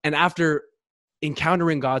And after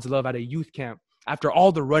encountering God's love at a youth camp, after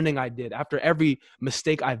all the running I did, after every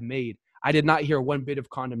mistake I've made, I did not hear one bit of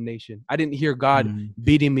condemnation. I didn't hear God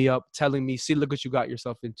beating me up, telling me, see, look what you got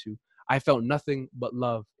yourself into. I felt nothing but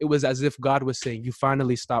love. It was as if God was saying, you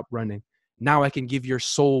finally stopped running. Now I can give your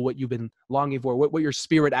soul what you've been longing for, what your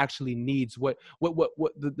spirit actually needs, what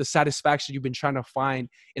the satisfaction you've been trying to find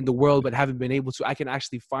in the world but haven't been able to. I can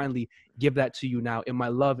actually finally give that to you now in my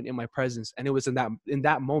love and in my presence. And it was in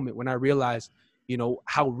that moment when I realized,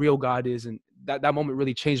 how real God is, and that moment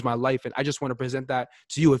really changed my life. And I just want to present that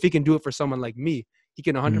to you. If he can do it for someone like me, he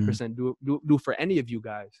can 100% do it for any of you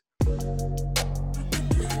guys.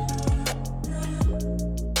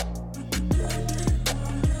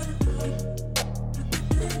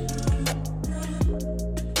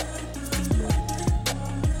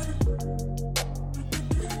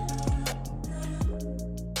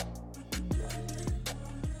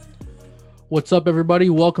 What's up, everybody?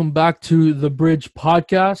 Welcome back to the Bridge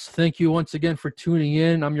Podcast. Thank you once again for tuning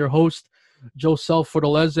in. I'm your host, Josel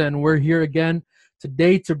Fortaleza, and we're here again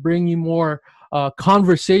today to bring you more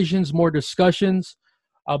conversations, more discussions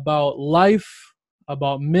about life,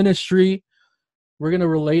 about ministry. We're going to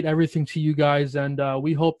relate everything to you guys, and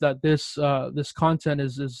we hope that this content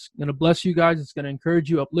is going to bless you guys. It's going to encourage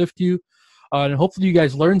you, uplift you, and hopefully you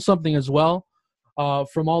guys learn something as well.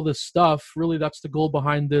 From all this stuff. Really, that's the goal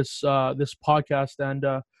behind this podcast. And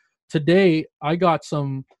today I got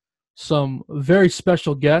some very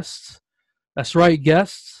special guests. That's right,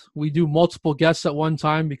 guests. We do multiple guests at one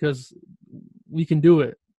time because we can do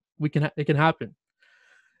it. It can happen.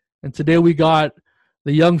 And today we got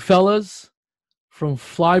the young fellas from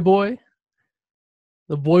FLYBOY,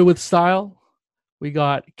 the boy with style. We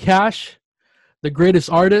got Cash, the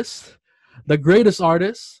greatest artist.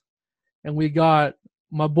 And we got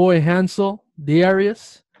my boy Hansel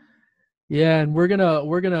Darius. Yeah, and we're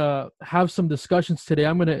gonna have some discussions today.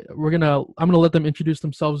 I'm gonna let them introduce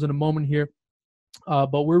themselves in a moment here.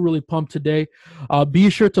 But we're really pumped today.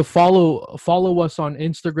 Be sure to follow us on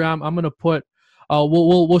Instagram. I'm gonna put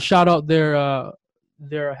we'll shout out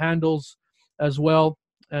their handles as well,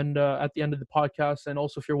 and at the end of the podcast. And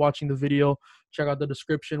also, if you're watching the video, check out the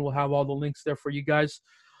description. We'll have all the links there for you guys.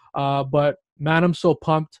 But man, I'm so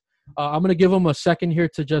pumped. I'm going to give them a second here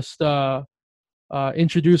to just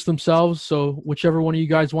introduce themselves. So whichever one of you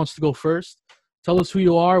guys wants to go first, tell us who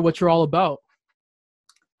you are, what you're all about.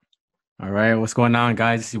 All right. What's going on,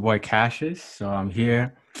 guys? It's your boy Cassius. So I'm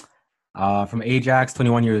here from Ajax,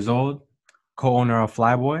 21 years old, co-owner of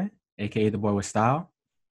FLYBOY, a.k.a. the boy with style.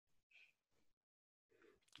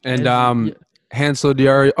 And Hansel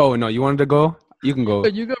Diario. Oh, no, you wanted to go? You can go.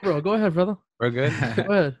 You go, bro. Go ahead, brother. We're good? Go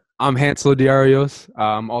ahead. I'm Hansel Diarios.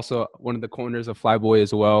 I'm also one of the co-owners of FLYBOY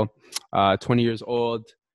as well. 20 years old,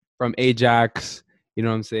 from Ajax. You know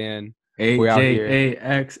what I'm saying?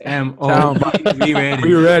 A-J-A-X-M-O. We ready.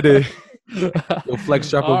 We ready. Yo,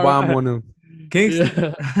 flex drop a bomb on him. Kingston.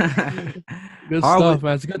 Yeah. Good stuff,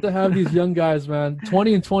 man. It's good to have these young guys, man.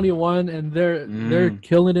 20 and 21, and they're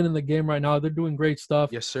killing it in the game right now. They're doing great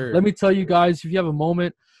stuff. Yes, sir. Let me tell you guys, if you have a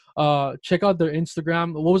moment, check out their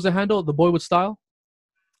Instagram. What was the handle? The boy with style?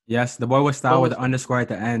 Yes, the boy with style with the underscore at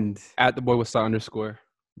the end. At the boy with style underscore.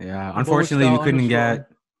 Yeah, unfortunately, we couldn't get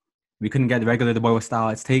the regular the boy with style.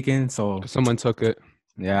 It's taken, so someone took it.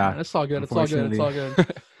 Yeah, it's all good. It's all good.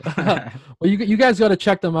 Well, you guys got to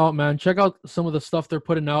check them out, man. Check out some of the stuff they're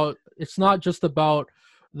putting out. It's not just about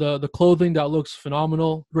the clothing that looks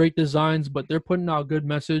phenomenal, great designs, but they're putting out good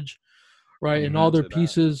message, right, in all their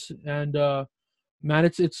pieces. And man,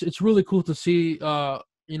 it's really cool to see.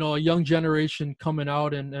 A young generation coming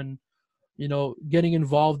out and getting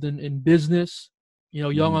involved in business,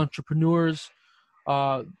 young entrepreneurs,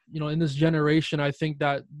 in this generation. I think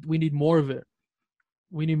that we need more of it.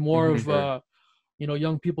 We need more of,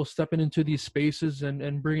 young people stepping into these spaces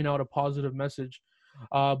and bringing out a positive message.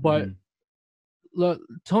 But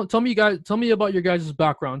tell me about your guys'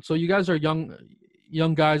 background. So you guys are young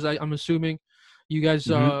guys. I'm assuming you guys,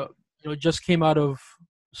 just came out of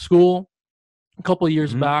school a couple of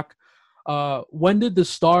years back. When did this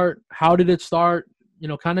start? How did it start?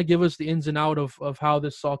 Kind of give us the ins and outs of how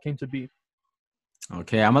this all came to be.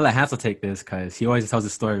 Okay, I'm gonna let Hansel take this because he always tells the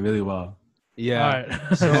story really well. Yeah. All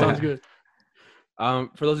right. Sounds good. For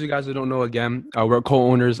those of you guys who don't know, again, we're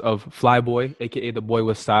co-owners of FLYBOY, aka the boy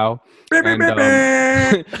with style. And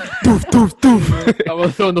doof, doof, doof. I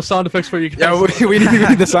was throwing the sound effects for you guys. Yeah, we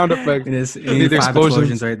need the sound effects. We need the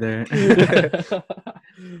explosions right there.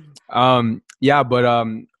 But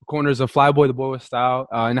co-owners of FLYBOY, the boy with style,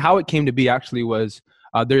 and how it came to be actually was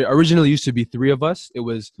There originally used to be 3 of us. It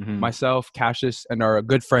was Mhm. myself, Cassius, and our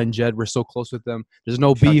good friend Jed. We're so close with them. There's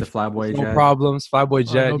no Shout out to beef, Flyboy there's no Jet. problems.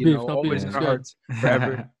 Flyboy Jed, No you beef, know, no beef. always in It's our good. hearts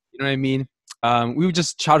forever. You know what I mean? We were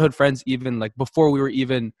just childhood friends, even like before we were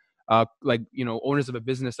even like, you know, owners of a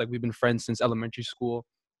business. Like we've been friends since elementary school,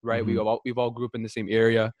 right? Mhm. We've all grew up in the same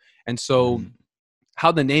area, and so Mhm.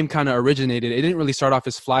 how the name kind of originated, it didn't really start off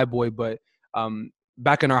as Flyboy, but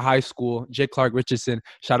back in our high school, J. Clark Richardson,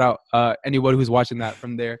 shout out anyone who's watching that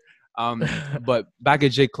from there. But back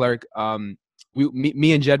at J. Clark,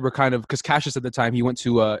 me and Jed were kind of, because Cassius at the time, he went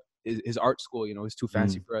to his art school. You know, he's too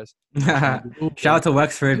fancy for us. Shout out to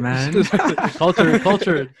Wexford, man.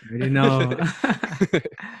 Cultured. You know.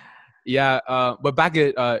 Yeah, but back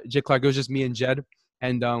at J. Clark, it was just me and Jed,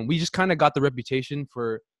 and we just kind of got the reputation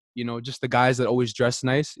for, you know, just the guys that always dress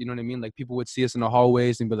nice. You know what I mean? Like people would see us in the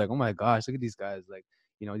hallways and be like, "Oh my gosh, look at these guys!" Like,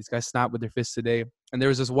 you know, these guys snap with their fists today. And there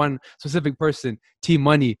was this one specific person, T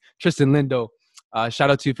Money, Tristan Lindo. Shout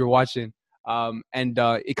out to you if you're watching. And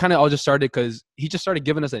it kind of all just started because he just started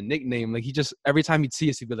giving us a nickname. Like he just, every time he'd see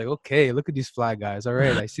us, he'd be like, "Okay, look at these fly guys. All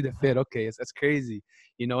right, I see the fit. Okay, that's crazy."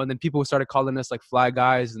 You know, and then people started calling us like fly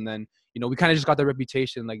guys, and then, you know, we kind of just got the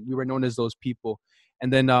reputation, like we were known as those people.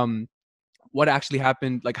 And then what actually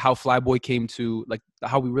happened, like how Flyboy came to, like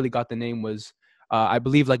how we really got the name was, I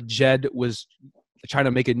believe like Jed was trying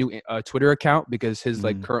to make a new Twitter account because his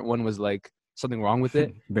like current one was like something wrong with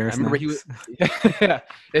it. Bear I remember he was, snacks. yeah,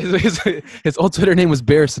 his old Twitter name was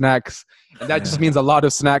Bear Snacks, and that just means a lot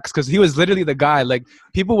of snacks, because he was literally the guy. Like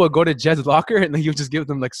people would go to Jed's locker and he would just give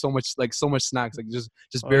them like so much snacks, like just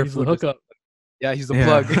bear He's food. the hookup. Yeah, he's the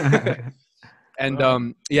Yeah. plug.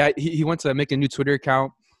 And yeah, he went to make a new Twitter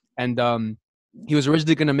account, and he was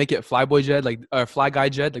originally gonna make it Flyboy Jed, like Fly Guy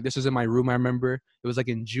Jed. Like this was in my room. I remember it was like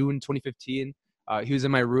in June 2015. He was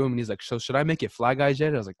in my room and he's like, "So should I make it Fly Guy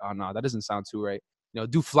Jed?" I was like, "Oh no, that doesn't sound too right. You know,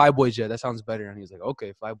 do Flyboy Jed. That sounds better." And he's like,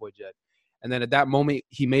 "Okay, Flyboy Jed." And then at that moment,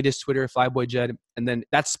 he made his Twitter Flyboy Jed, and then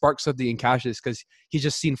that sparked something in Cassius because he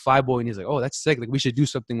just seen Flyboy and he's like, "Oh, that's sick. Like we should do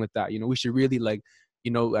something with that. You know, we should really like."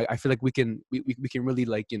 You know, I feel like we can really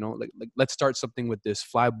like, you know, like let's start something with this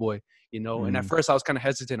Flyboy, you know. And at first I was kind of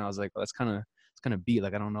hesitant. I was like, well, that's kind of beat,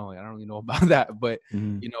 like I don't know, I don't really know about that. But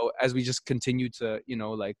you know, as we just continue to, you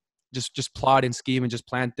know, like just plot and scheme and just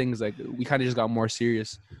plan things, like we kind of just got more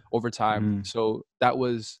serious over time. So that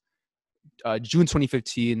was June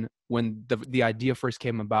 2015 when the idea first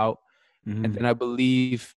came about. And then I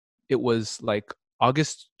believe it was like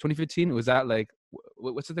August 2015. Was that like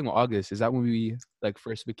what's the thing with August? Is that when we like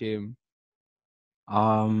first became?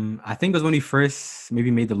 I think it was when we first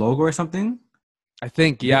maybe made the logo or something. I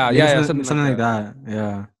think Yeah, something like like that. that.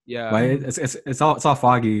 Yeah. Yeah. But it's all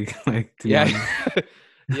foggy, like, to be honest.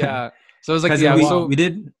 Yeah. So it was like, Because yeah.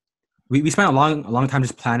 we spent a long time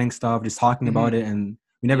just planning stuff, just talking about it, and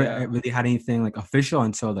we never really had anything like official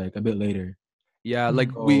until like a bit later. Yeah, like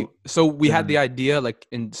So, we had the idea like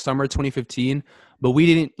in summer 2015, but we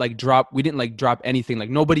didn't like drop anything. Like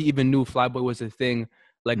nobody even knew Flyboy was a thing.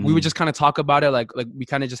 Like we would just kind of talk about it, like we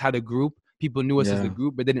kind of just had a group. People knew us as the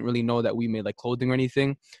group, but didn't really know that we made like clothing or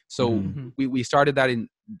anything. So we started that in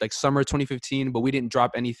like summer 2015, but we didn't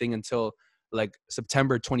drop anything until like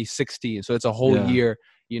September 2016. So it's a whole year,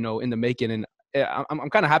 you know, in the making. And I'm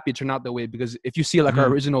kind of happy it turned out that way, because if you see like our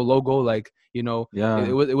original logo, like, you know,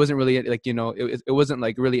 it wasn't really like, you know, it wasn't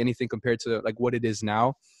like really anything compared to like what it is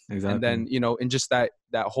now. Exactly. And then, you know, in just that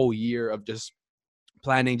whole year of just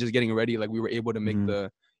planning, just getting ready, like we were able to make the,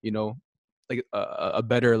 you know, like a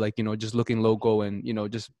better, like, you know, just looking logo, and, you know,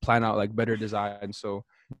 just plan out like better design. So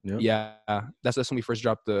yeah, that's when we first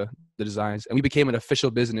dropped the designs, and we became an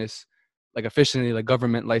official business, like officially like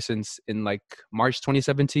government license in like March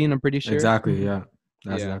 2017. I'm pretty sure. Exactly. Yeah.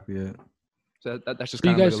 That's exactly it. So that's just So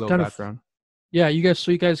kind of like a little background. Yeah, you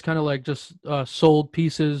guys kind of like just sold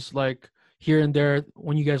pieces like here and there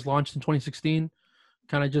when you guys launched in 2016.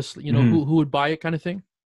 Kind of just, you know, who would buy it kind of thing.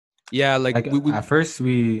 Yeah, like we at first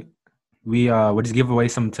we would just give away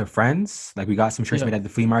some to friends. Like we got some shirts made at the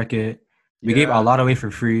flea market. We gave a lot away for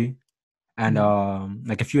free, and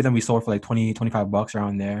like a few of them we sold for like $20-$25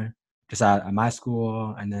 around there, just at my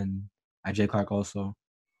school, and then at J. Clark also.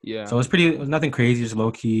 Yeah. So it was nothing crazy, just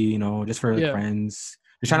low key, you know, just for like friends.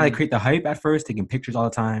 Just trying to like create the hype at first, taking pictures all the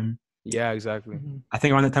time. Yeah, exactly. I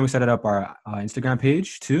think around the time we set up our Instagram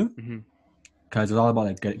page too, because it was all about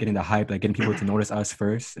like getting the hype, like getting people to notice us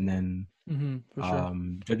first, and then for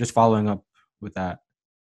sure. just following up with that.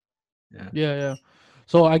 Yeah.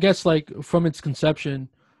 So I guess like from its conception,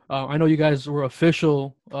 I know you guys were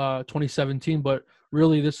official 2017, but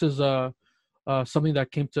really this is something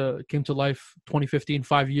that came to life 2015,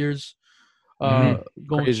 5 years going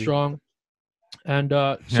Crazy. strong. And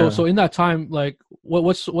Yeah. so in that time, like,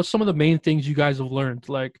 what's some of the main things you guys have learned?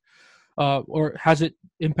 Like, or has it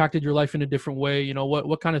impacted your life in a different way? You know,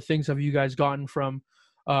 what kind of things have you guys gotten from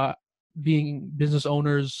being business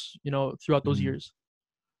owners, you know, throughout those years?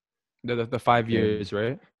 The 5 years,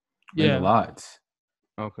 right? Learned a Yeah. lot.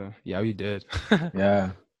 Okay. Yeah, we did.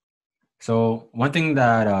 Yeah. So one thing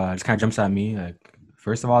that just kind of jumps at me, like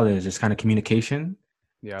first of all, is just kind of communication.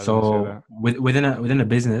 Yeah, I was gonna say So that. within a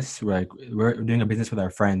business, like we're doing a business with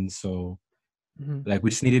our friends. So Mm-hmm. like we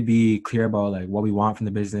just need to be clear about like what we want from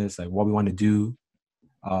the business, like what we want to do.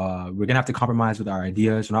 We're gonna have to compromise with our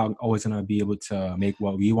ideas. We're not always gonna be able to make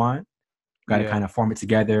what we want. Got to Yeah. kind of form it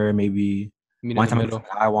together. Maybe Meet in one the time I do middle.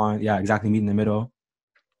 something I want. Yeah, exactly. Meet in the middle,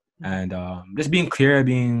 and just being clear,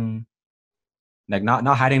 being like not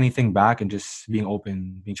hiding anything back, and just being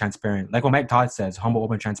open, being transparent. Like what Mike Todd says, humble,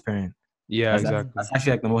 open, transparent. Yeah, That's exactly. that's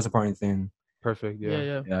actually like the most important thing. Perfect. Yeah,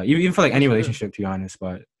 Yeah. yeah. Yeah, even for like any That's good. relationship, to be honest,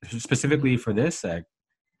 but specifically for this, like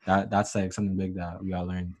that's like something big that we all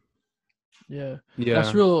learned. Yeah.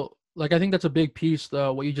 That's Yeah. real. Like, I think that's a big piece,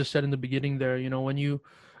 what you just said in the beginning there. You know, when you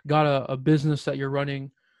got a business that you're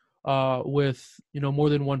running with, you know, more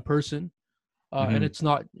than one person, and it's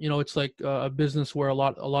not, you know, it's like a business where a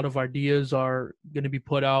lot of ideas are going to be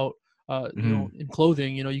put out, you know, in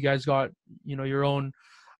clothing. You know, you guys got, you know, your own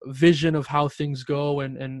vision of how things go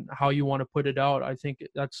and how you want to put it out. I think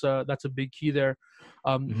that's a big key there.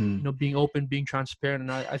 You know, being open, being transparent,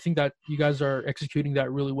 and I think that you guys are executing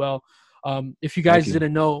that really well. If you guys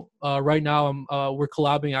didn't know, right now we're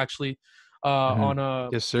collabing actually on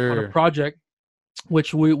Yes, a sir. project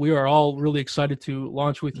which we are all really excited to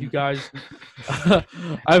launch with you guys.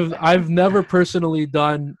 I've never personally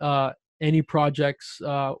done any projects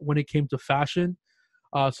when it came to fashion,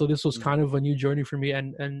 so this was kind of a new journey for me,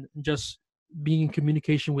 and just being in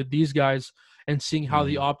communication with these guys and seeing how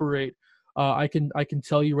they operate. I can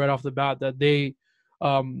tell you right off the bat that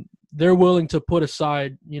they're willing to put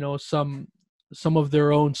aside, you know, some of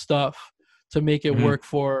their own stuff to make it work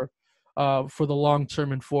for the long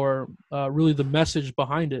term and for really the message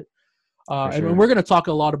behind it. And we're going to talk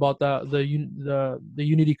a lot about the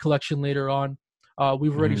Unity collection later on.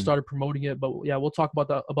 We've already started promoting it, but yeah, we'll talk about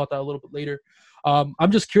that a little bit later.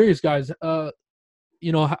 I'm just curious, guys.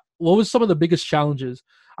 You know, what was some of the biggest challenges?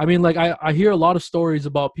 I mean, like I hear a lot of stories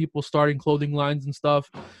about people starting clothing lines and stuff,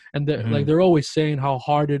 and like they're always saying how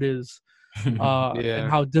hard it is, and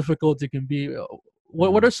how difficult it can be.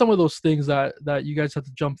 What are some of those things that you guys have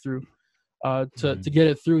to jump through to get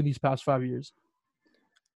it through in these past 5 years?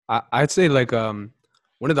 I'd say like one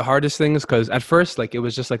of the hardest things, because at first like it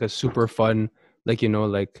was just like a super fun, like, you know,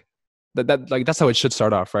 like that like that's how it should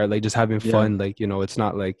start off, right? Like just having fun, like, you know, it's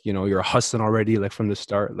not like, you know, you're hustling already like from the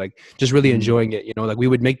start, like just really enjoying it, you know. Like we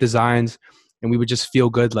would make designs and we would just feel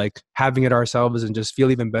good like having it ourselves, and just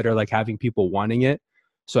feel even better like having people wanting it.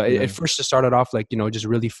 So it first just started off like, you know, just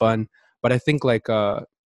really fun. But I think like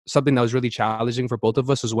something that was really challenging for both of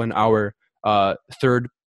us was when our third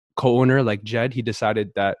co-owner, like Jed, he decided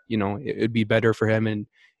that, you know, it'd be better for him, and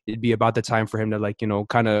it'd be about the time for him to like, you know,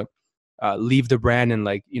 kind of leave the brand and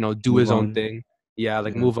like, you know, do his own thing.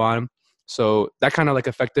 Like move on. So that kind of like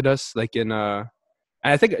affected us like in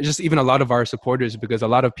and I think just even a lot of our supporters, because a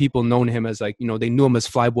lot of people known him as like, you know, they knew him as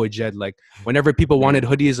FLYBOY Jed. Like whenever people wanted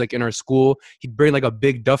hoodies like in our school, he'd bring like a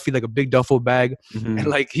big duffy, like a big duffel bag, and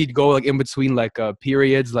like he'd go like in between like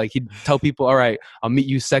periods, like he'd tell people, all right, I'll meet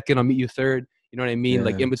you second, I'll meet you third, you know what I mean?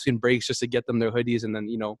 Like in between breaks, just to get them their hoodies. And then,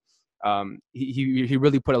 you know, he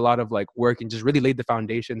really put a lot of like work and just really laid the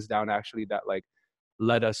foundations down actually that like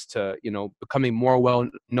led us to, you know, becoming more well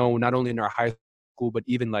known, not only in our high school, but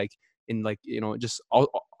even like in like, you know, just all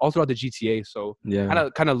throughout the GTA. So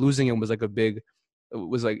kind of losing him was like a big, it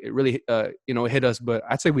was like, it really you know, hit us. But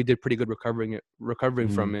I'd say we did pretty good recovering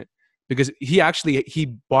from it, because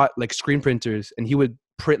he bought like screen printers, and he would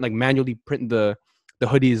print like manually print the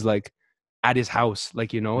hoodies like at his house,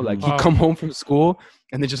 like, you know, like he'd come home from school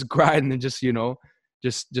and then just grind and then just, you know,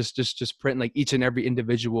 just print like each and every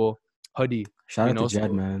individual hoodie. Shout you out know? to Jed,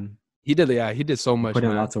 So man. he did so much, Put in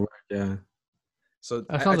man. lots of work. So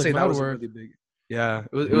That sounds I'd like say that mad was work. a really big. Yeah,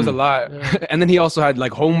 it was a lot. And then he also had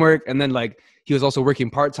like homework, and then like he was also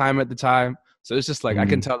working part-time at the time. So it's just like I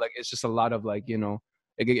can tell like it's just a lot of like, you know,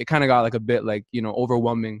 it kind of got like a bit like, you know,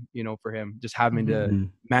 overwhelming, you know, for him just having to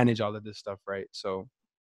manage all of this stuff, right? So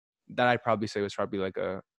that I'd probably say was probably like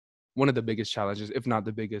one of the biggest challenges, if not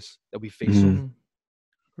the biggest, that we face.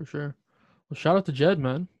 For sure. Well, shout out to Jed,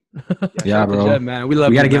 man. Yeah, bro. Jed, man. We love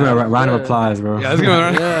we gotta you, give him man. a round of applause, bro. Yeah, let's give him a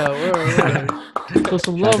round. Yeah, show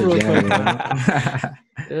some love real quick.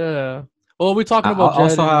 Yeah. Well, we're talking about I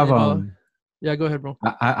Jed. also have you know, Yeah, go ahead, bro.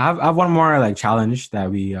 I have one more like challenge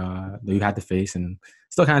that we had to face, and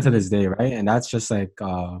still kind of to this day, right? And that's just like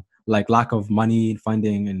lack of money,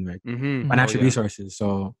 funding, and like financial resources.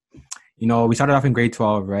 So, you know, we started off in grade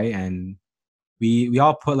 12, right? And we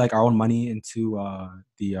all put like our own money into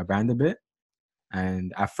the brand a bit.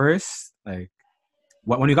 And at first, like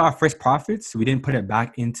when we got our first profits, we didn't put it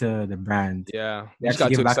back into the brand. Yeah, We just actually got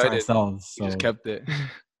gave too it back to excited. ourselves. We just kept it.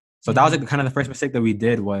 So that was like kind of the first mistake that we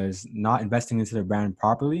did, was not investing into the brand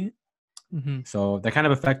properly. So that kind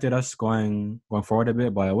of affected us going forward a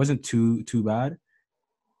bit, but it wasn't too bad.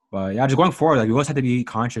 But yeah, just going forward, like we always had to be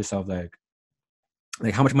conscious of like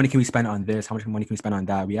how much money can we spend on this? How much money can we spend on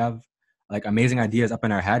that? We have like amazing ideas up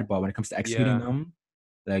in our head, but when it comes to executing them,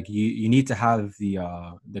 like you need to have the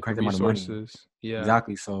correct amount of money. Yeah,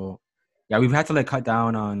 exactly. So yeah, we've had to like cut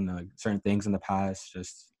down on certain things in the past,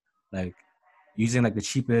 just like using like the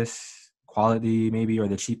cheapest quality maybe, or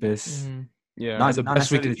the cheapest not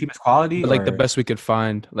necessarily the cheapest quality, but like the best we could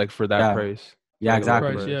find like for that price. Yeah, like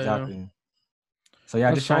exactly. Price, Exactly. So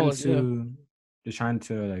yeah, That's just trying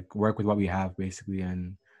to like work with what we have basically.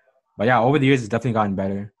 But yeah, over the years it's definitely gotten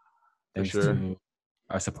better thanks to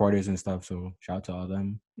our supporters and stuff. So shout out to all of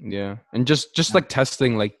them. Yeah. And just like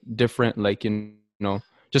testing like different, like, you know,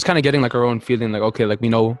 just kind of getting like our own feeling, like, okay, like we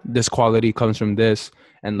know this quality comes from this,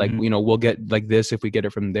 and like, you know, we'll get like this if we get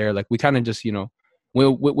it from there. Like we kind of just, you know,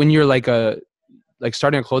 when you're like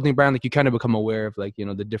starting a clothing brand, like you kind of become aware of like, you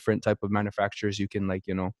know, the different type of manufacturers you can like,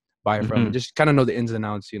 you know, buy from, and just kind of know the ins and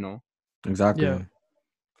outs, you know. Exactly. Yeah,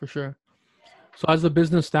 for sure. So as the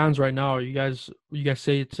business stands right now, you guys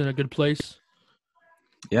say it's in a good place?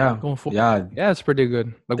 Yeah. Going forward. Yeah, it's pretty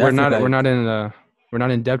good. Like we're not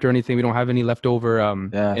in debt or anything. We don't have any leftover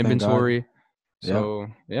inventory. So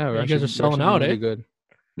yeah, you guys are selling out, really good.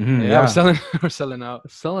 Yeah, we're selling out.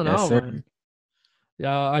 Selling out, man.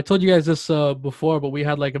 Yeah, I told you guys this before, but we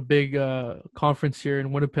had like a big conference here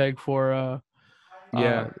in Winnipeg for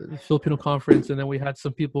the Filipino conference, and then we had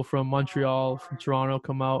some people from Montreal, from Toronto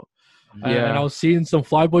come out. And I was seeing some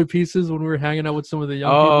Flyboy pieces when we were hanging out with some of the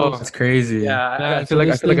young people. That's crazy. Yeah, I feel like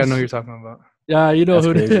I know who you're talking about. Yeah, you know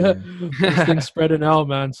who this thing's spreading out,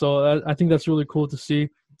 man. So I think that's really cool to see.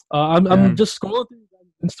 I'm just scrolling through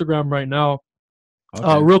Instagram right now.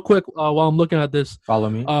 Real quick, while I'm looking at this, follow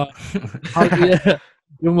me.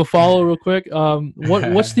 Give them a follow real quick.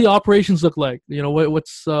 What's the operations look like? You know, what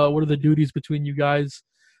are the duties between you guys?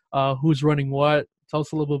 Who's running what? Tell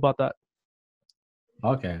us a little bit about that.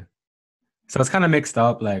 Okay, so it's kind of mixed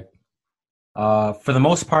up. Like, for the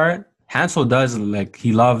most part, Hansel does like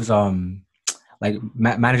he loves like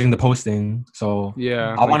managing the posting. So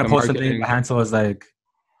yeah, I want to post something, but Hansel is like,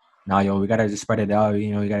 nah, yo, we gotta just spread it out.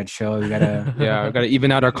 You know, we gotta chill. We gotta we gotta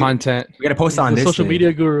even out our content. We gotta post on this social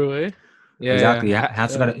media guru, eh? Yeah, exactly.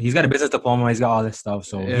 Hansel he's got a business diploma. He's got all this stuff,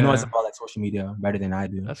 so he knows about like social media better than I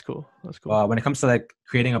do. That's cool. That's cool. When it comes to like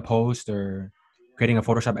creating a post or creating a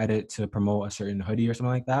Photoshop edit to promote a certain hoodie or something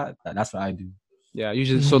like that, that's what I do. Yeah,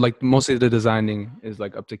 usually. So like mostly the designing is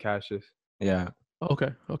like up to Cassius. Yeah. Okay.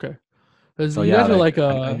 So you guys are like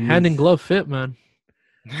a hand in glove fit, man.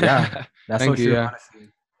 Yeah, that's so true. Honestly.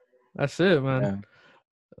 That's it, man.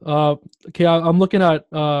 Yeah. Okay, I'm looking at.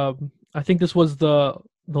 I think this was the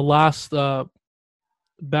last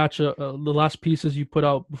batch of the last pieces you put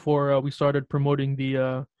out before we started promoting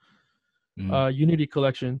the Unity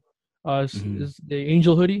collection. Is the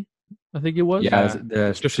Angel hoodie? I think it was. Yeah,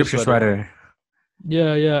 the scripture sweater.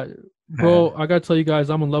 Yeah, bro. I gotta tell you guys,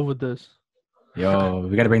 I'm in love with this. Yo,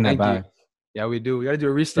 we gotta bring that back. Yeah, we do. We gotta do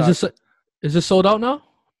a restock. Is this sold out now?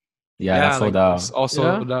 Yeah, that's sold out. It's all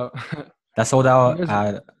sold out. That sold out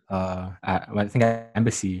at I think at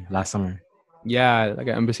Embassy last summer. Yeah, like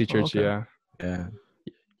at Embassy Church. Okay.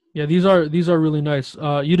 Yeah. These are really nice.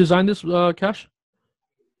 You designed this, Cash?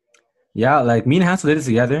 Yeah, like me and Hansel did it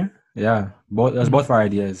together. Yeah, both. It was both of our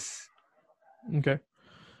ideas. Okay.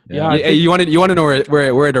 Yeah. You want to know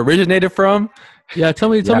where it originated from? Yeah. Tell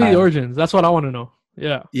me the origins. That's what I want to know.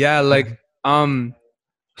 Yeah. Yeah. Like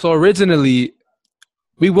so originally,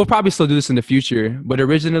 we will probably still do this in the future, but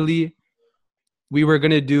originally, we were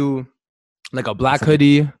gonna do like a black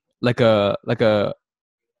hoodie, like a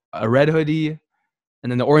red hoodie,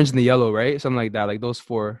 and then the orange and the yellow, right? Something like that, like those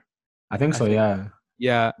four. I think so.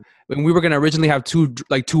 Yeah. And we were gonna originally have two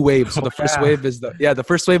waves. So the first wave is the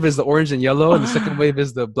first wave is the orange and yellow, and the second wave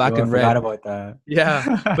is the black and red. I forgot about that.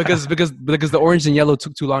 Yeah, because the orange and yellow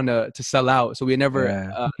took too long to sell out, so we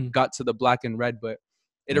never got to the black and red. But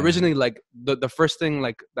it originally, like the first thing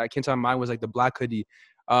like that came to my mind was like the black hoodie.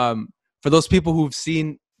 For those people who've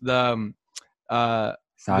seen it was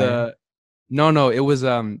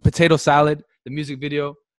Potato Salad, the music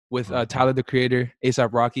video. with Tyler the Creator, ASAP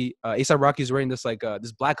Rocky. ASAP Rocky is wearing this like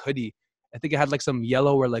this black hoodie. I think it had like some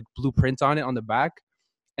yellow or like blue print on it on the back.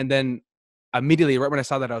 And then immediately, right when I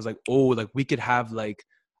saw that, I was like, oh, like we could have like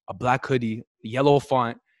a black hoodie, yellow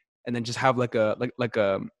font, and then just have like a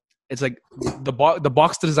it's like the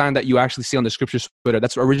box design that you actually see on the scripture splitter.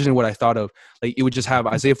 That's originally what I thought of. Like it would just have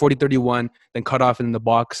Isaiah 40:31, then cut off in the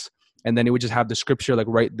box, and then it would just have the scripture like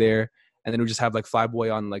right there, and then it would just have like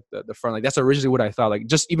FLYBOY on like the front. Like that's originally what I thought. Like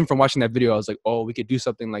just even from watching that video, I was like, oh, we could do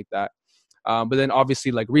something like that. But then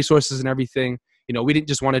obviously like resources and everything. You know, we didn't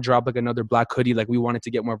just want to drop like another black hoodie. Like we wanted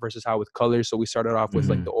to get more versatile with colors. So we started off with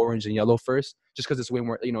like the orange and yellow first, just because it's way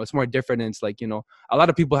more, you know, it's more different. And it's like, you know, a lot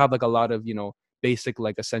of people have like a lot of, you know, basic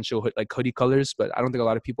like essential like hoodie colors, but I don't think a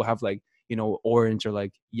lot of people have like, you know, orange or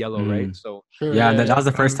like yellow, right? So yeah, that was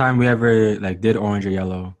the first time we ever like did orange or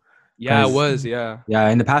yellow. Yeah, it was. Yeah. Yeah,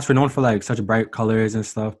 in the past we're known for like such bright colors and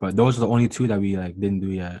stuff, but those are the only two that we like didn't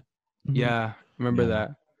do yet. Yeah, remember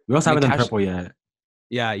that. We also haven't done purple yet.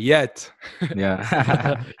 Yeah, yet.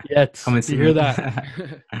 Yeah. Yet. You hear that?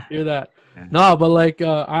 Hear that? Yeah. No, but like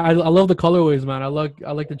I love the colorways, man. I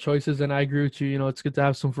like the choices, and I agree with you. You know, it's good to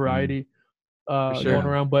have some variety going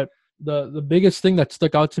around. But the biggest thing that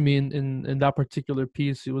stuck out to me in that particular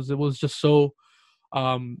piece, it was just so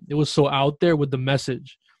it was so out there with the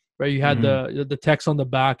message, right? You had the text on the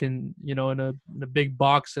back, and you know, in a big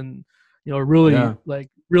box, and you know, really like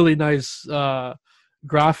really nice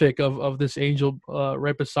graphic of this angel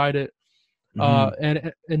right beside it.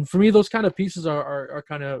 And for me, those kind of pieces are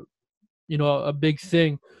kind of, you know, a big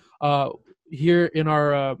thing here in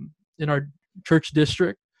our church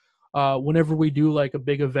district. Whenever we do like a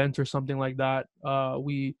big event or something like that,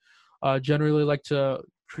 we generally like to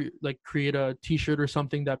create a T-shirt or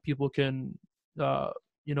something that people can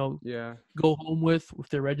you know, go home with if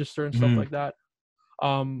they register and stuff like that.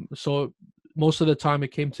 So most of the time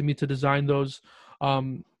it came to me to design those.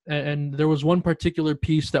 And there was one particular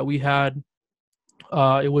piece that we had.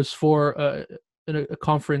 It was for a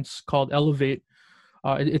conference called Elevate.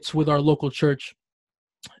 It's with our local church,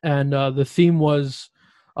 and the theme was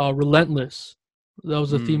relentless. That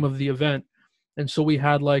was the theme of the event, and so we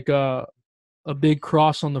had like a big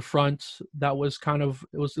cross on the front that was kind of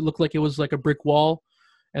it looked like it was like a brick wall,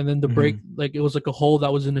 and then the break like it was like a hole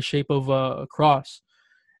that was in the shape of a cross,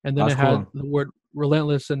 and then it had the word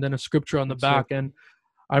relentless and then a scripture on the back. And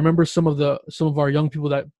I remember some of our young people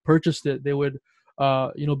that purchased it, they would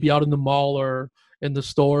you know, be out in the mall or in the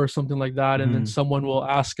store or something like that, and then someone will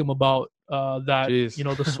ask them about that you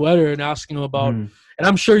know, the sweater, and asking them about and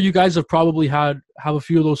I'm sure you guys have probably have a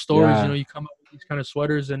few of those stories. You know, you come up with these kind of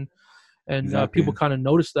sweaters, and people kind of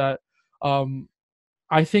notice that.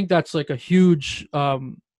 I think that's like a huge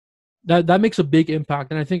that makes a big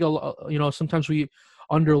impact. And I think you know, sometimes we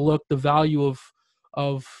underlook the value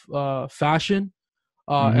of fashion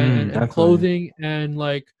and clothing, and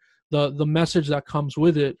like the message that comes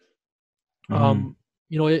with it.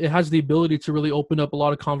 You know, it has the ability to really open up a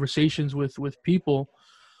lot of conversations with people,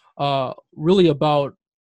 really about,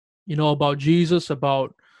 you know, about Jesus,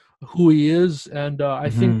 about who he is. And I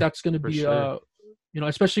think that's going to be you know,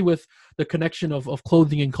 especially with the connection of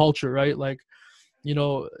clothing and culture, right? Like, you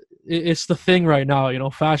know, it's the thing right now. You know,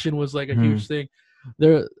 fashion was like a huge thing.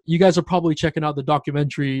 You guys are probably checking out the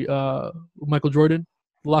documentary Michael Jordan,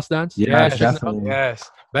 The Last Dance. Yes, definitely. Yes,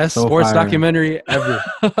 best sports documentary ever.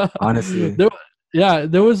 Honestly, there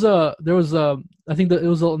was I think that it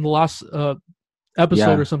was in the last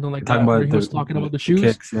episode or something like that, where he was talking about the shoes.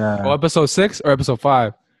 Kicks, Oh, episode 6 or episode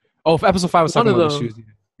 5? Oh, episode 5 was talking about the shoes.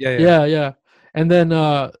 Yeah. And then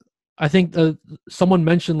I think someone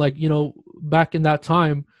mentioned, like, you know, back in that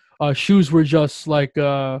time, shoes were just like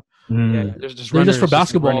they're just for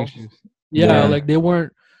basketball. Like they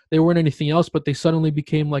weren't anything else, but they suddenly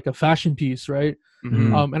became like a fashion piece, right?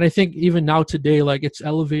 And I think even now today, like, it's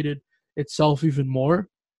elevated itself even more.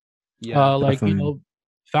 Like, you know,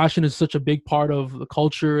 fashion is such a big part of the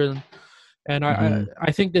culture, and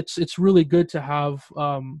I think it's really good to have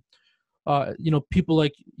you know, people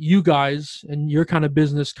like you guys and your kind of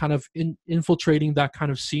business kind of infiltrating that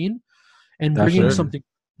kind of scene, and bringing something,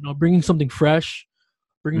 you know, bringing something fresh,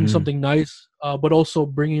 bringing something nice, but also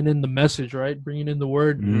bringing in the message, right? Bringing in the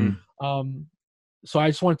word. So I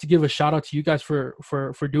just wanted to give a shout out to you guys for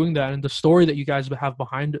doing that, and the story that you guys have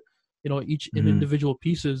behind, you know, each individual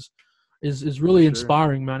pieces is really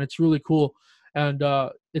inspiring, man. It's really cool. And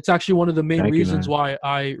it's actually one of the main reasons why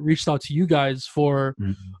I reached out to you guys for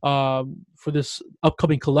this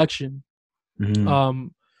upcoming collection.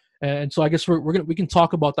 And so I guess we can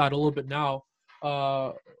talk about that a little bit now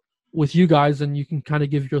with you guys, and you can kind of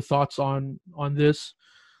give your thoughts on this.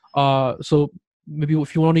 So maybe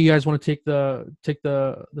if you you guys want to take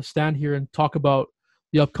the stand here and talk about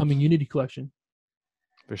the upcoming Unity collection.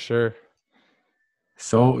 For sure.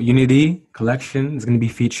 So Unity collection is going to be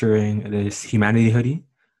featuring this humanity hoodie,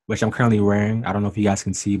 which I'm currently wearing. I don't know if you guys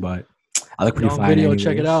can see, but I look pretty fine. Video, anyways.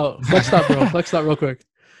 check it out. Flex that, bro. Flex that real quick.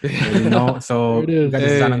 So There it is. we got the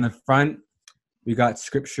design on the front. We got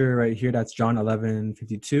scripture right here. That's John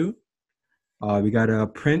 11:52. We got a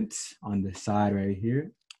print on the side right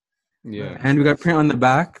here. Yeah. And we got a print on the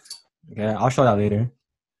back. Okay, I'll show that later.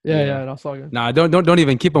 Yeah, that's all good. Nah, don't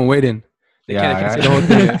even keep them waiting. They can't see the whole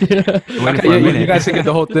thing. Waiting for a minute. You guys can get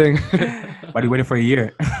the whole thing. Why are you waiting for a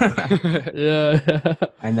year? Yeah.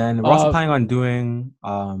 And then we're also planning on doing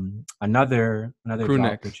another crew drop,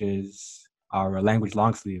 neck, which is our language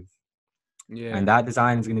long sleeve. Yeah. And that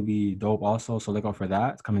design is going to be dope also. So look out for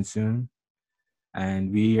that. It's coming soon.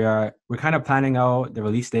 And we're kind of planning out the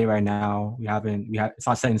release date right now. It's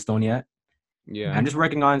not set in stone yet. Yeah. I'm just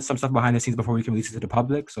working on some stuff behind the scenes before we can release it to the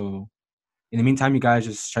public. So in the meantime, you guys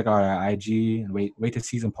just check out our IG and wait to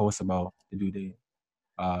see some posts about the due date,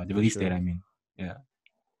 the release date. I mean, yeah.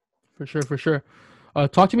 For sure.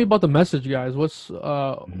 Talk to me about the message, guys. What's the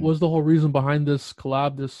whole reason behind this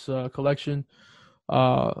collab, this collection?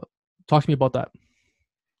 Talk to me about that.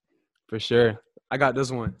 For sure. I got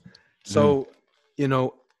this one. So,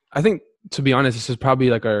 I think, to be honest, this is probably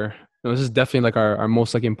like this is definitely like our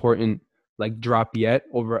most like important like drop yet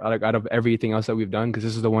over like out of everything else that we've done, because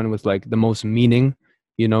this is the one with like the most meaning,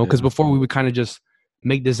 because before we would kind of just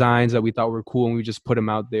make designs that we thought were cool and we just put them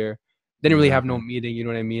out there. Didn't really have no meaning, you know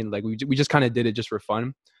what I mean? Like we just kind of did it just for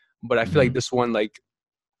fun. But I feel like this one like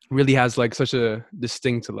really has like such a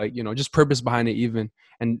distinct like just purpose behind it even.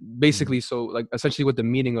 And basically so like essentially what the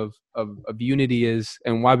meaning of unity is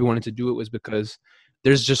and why we wanted to do it was because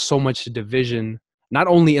there's just so much division, not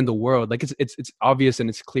only in the world, like it's obvious and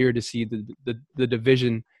it's clear to see the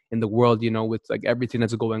division in the world, with like everything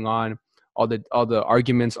that's going on, all the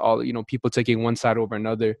arguments, all people taking one side over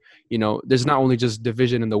another. There's not only just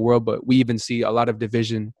division in the world, but we even see a lot of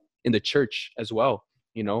division in the church as well.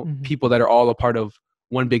 People that are all a part of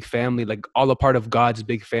one big family, like all a part of God's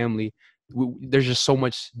big family. There's just so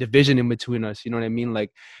much division in between us. You know what I mean?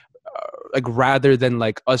 Like rather than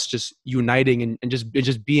like us just uniting and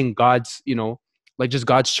just being God's, like just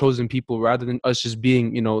God's chosen people, rather than us just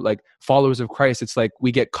being, like followers of Christ. It's like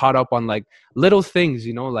we get caught up on like little things,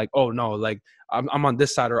 like, oh no, like I'm on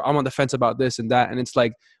this side or I'm on the fence about this and that. And it's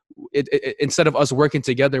like, it instead of us working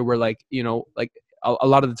together, we're like, like a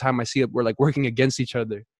lot of the time I see it, we're like working against each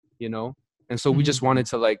other, And so we just wanted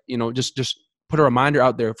to like, just put a reminder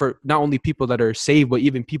out there for not only people that are saved, but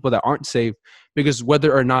even people that aren't saved, because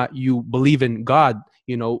whether or not you believe in God,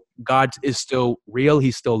 God is still real.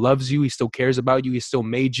 He still loves you. He still cares about you. He still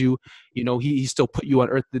made you, he still put you on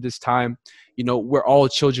earth at this time. We're all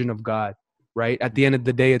children of God, right? At the end of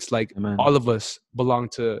the day, it's like all of us belong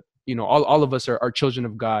to, all of us are children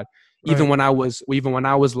of God. Right. Even when I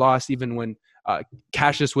was lost, even when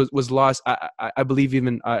Cassius was lost, I believe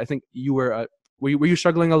even I think you were you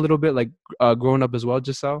struggling a little bit like growing up as well,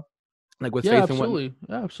 Giselle, like with faith absolutely.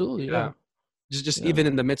 and absolutely just even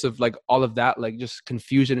in the midst of like all of that, like just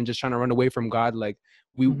confusion and just trying to run away from God, like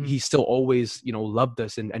he still always loved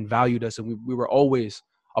us and valued us, and we were always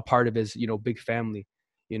a part of his big family,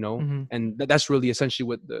 and that's really essentially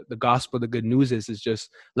what the gospel, the good news is just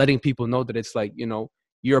letting people know that it's like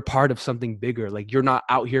you're a part of something bigger. Like you're not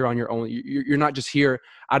out here on your own. You're not just here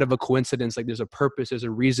out of a coincidence. Like there's a purpose, there's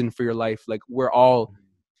a reason for your life. Like we're all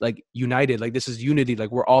like united. Like this is unity.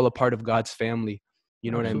 Like we're all a part of God's family.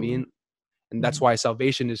 You know what I mean? And that's why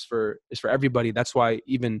salvation is for everybody. That's why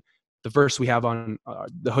even the verse we have on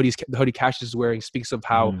the hoodie Cash is wearing speaks of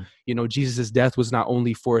how, Jesus' death was not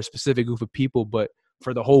only for a specific group of people, but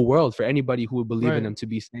for the whole world, for anybody who would believe in him to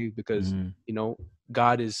be saved, because,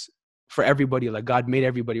 God is for everybody. Like God made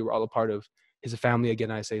everybody. We're all a part of his family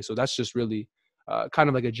again, I say. So that's just really kind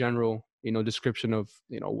of like a general, description of,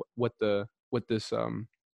 what this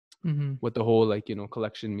what the whole like,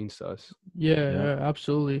 collection means to us. Yeah,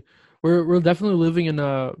 absolutely. We're definitely living in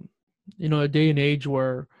a a day and age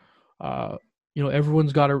where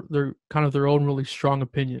everyone's got their kind of their own really strong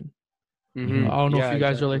opinion. I don't know if you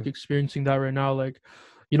guys are like experiencing that right now. Like,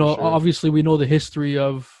 obviously we know the history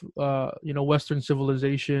of Western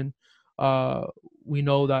civilization. We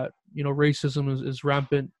know that racism is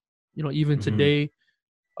rampant, even today.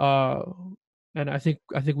 And I think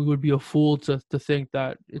we would be a fool to think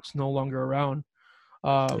that it's no longer around.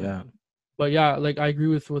 But yeah, like I agree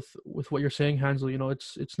with what you're saying, Hansel.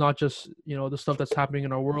 It's not just the stuff that's happening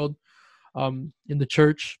in our world, in the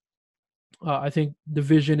church. I think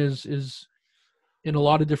division is in a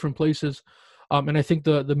lot of different places. And I think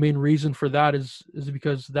the main reason for that is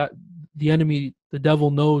because that the enemy, the devil,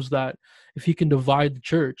 knows that if he can divide the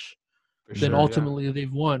church, then ultimately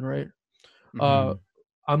they've won, right?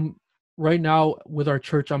 I'm right now with our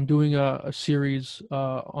church. I'm doing a series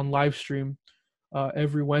on live stream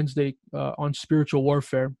every Wednesday on spiritual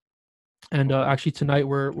warfare, and actually tonight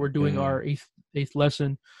we're doing our eighth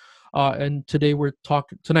lesson, and today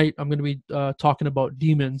tonight I'm going to be talking about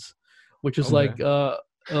demons, which is like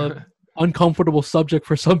uncomfortable subject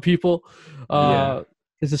for some people, because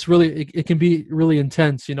it's really it can be really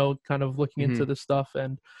intense, kind of looking into this stuff.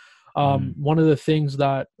 And one of the things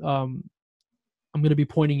that I'm going to be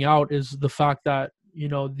pointing out is the fact that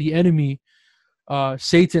the enemy,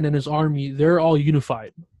 Satan and his army, they're all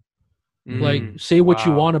unified. Like say what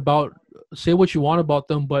you want about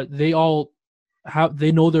them, but they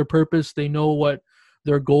know their purpose, they know what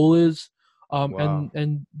their goal is,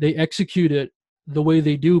 and they execute it the way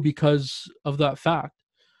they do because of that fact.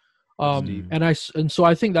 And so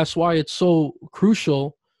I think that's why it's so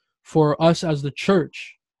crucial for us as the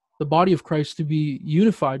church, the body of Christ, to be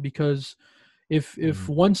unified, because if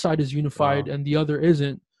one side is unified and the other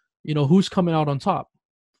isn't, who's coming out on top?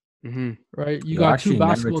 Right? You got two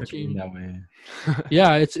basketball teams.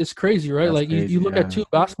 Yeah, it's crazy, right? That's like crazy, you look at two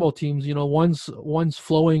basketball teams. One's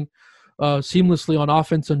flowing seamlessly on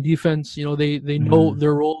offense and defense. They know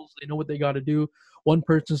their roles. They know what they got to do. One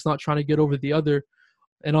person's not trying to get over the other,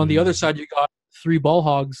 and on the other side, you got three ball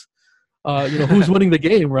hogs. Who's winning the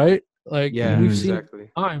game, right? Like we've seen it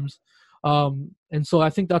times. And so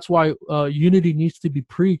I think that's why unity needs to be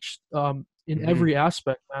preached in every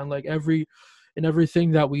aspect, man. Like in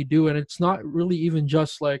everything that we do. And it's not really even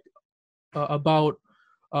just like about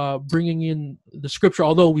bringing in the scripture,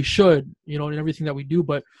 although we should, in everything that we do,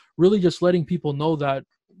 but really just letting people know that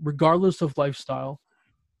regardless of lifestyle,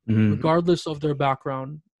 regardless of their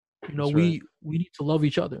background, we need to love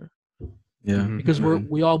each other. Yeah. Because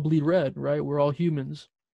we all bleed red, right? We're all humans.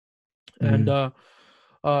 And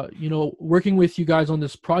working with you guys on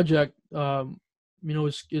this project,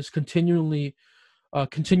 is continually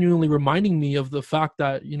reminding me of the fact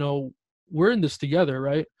that we're in this together,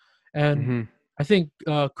 right? And I think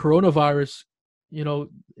coronavirus,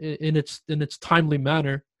 in its timely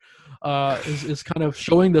manner, is kind of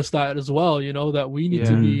showing us that as well. That we need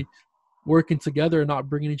to be working together and not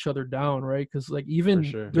bringing each other down, right? Because like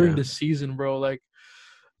even during this season, bro, like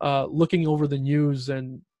looking over the news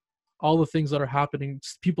and all the things that are happening,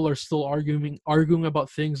 people are still arguing about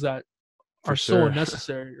things that are so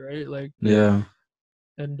unnecessary, right? Like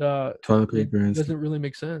and toilet paper it doesn't really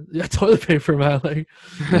make sense. Yeah, toilet paper, man. Like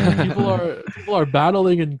people are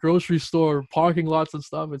battling in grocery store parking lots and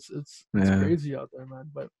stuff. It's crazy out there,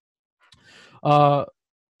 man.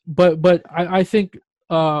 But I think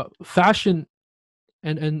fashion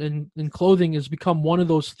and clothing has become one of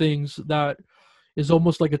those things that is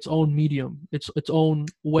almost like its own medium. It's its own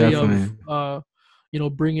way of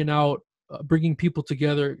bringing people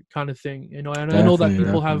together, kind of thing. And I know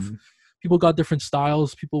that people got different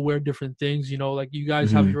styles. People wear different things. Like you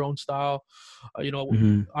guys have your own style.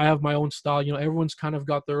 I have my own style. Everyone's kind of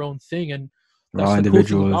got their own thing, and that's the cool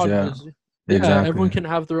thing about it is, everyone can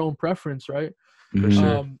have their own preference, right? For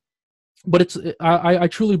sure. But I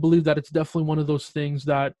truly believe that it's definitely one of those things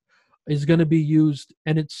that is going to be used,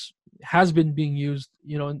 and has been being used,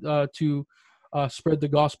 to spread the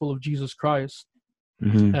gospel of Jesus Christ.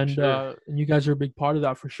 And you guys are a big part of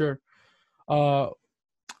that for sure.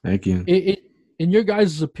 Thank you. In your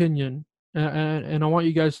guys' opinion, and I want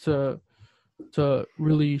you guys to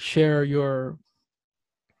really share your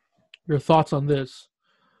thoughts on this.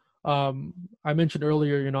 I mentioned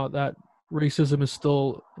earlier, that racism is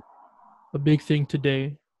still a big thing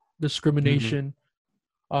today, discrimination.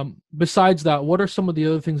 Besides that, what are some of the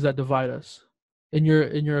other things that divide us, in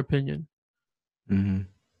your opinion?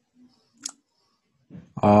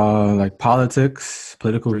 Like politics,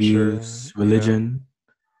 political views, religion.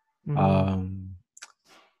 Something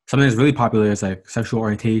that's really popular is like sexual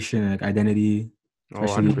orientation and like identity,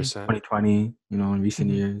 especially 2020, in recent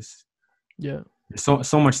years. Yeah. There's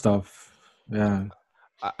so much stuff. Yeah.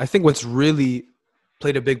 I think what's really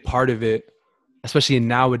played a big part of it, especially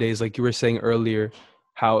nowadays, like you were saying earlier,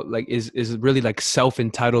 how like is really like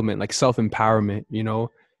self-entitlement, like self-empowerment,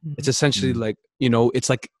 It's essentially like, it's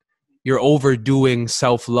like you're overdoing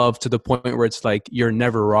self-love to the point where it's like you're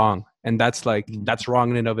never wrong. And that's like that's wrong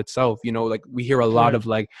in and of itself. Like we hear a lot of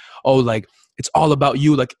like, oh, like it's all about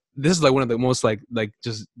you. Like this is like one of the most like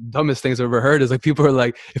just dumbest things I've ever heard, is like people are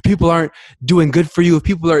like, if people aren't doing good for you,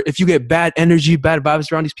 if you get bad energy, bad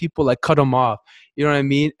vibes around these people, like cut them off. You know what I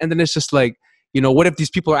mean? And then it's just like, what if these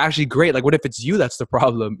people are actually great? Like, what if it's you that's the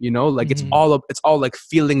problem? Like it's all like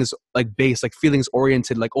feelings like based, like feelings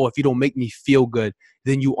oriented. Like, oh, if you don't make me feel good,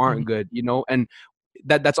 then you aren't good. And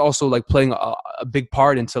that's also like playing a big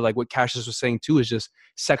part into like what Cassius was saying too, is just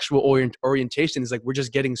sexual orientation. Is like we're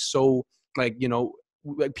just getting so like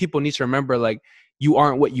like people need to remember like you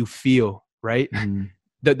aren't what you feel, right?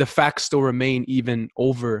 The facts still remain even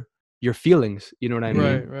over your feelings. You know what I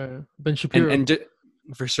mean? Right. Ben Shapiro. And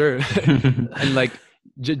for sure. And like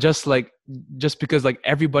just because like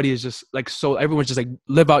everybody is just like, so everyone's just like,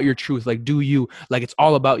 live out your truth, like do you, like it's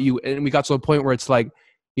all about you. And we got to a point where it's like,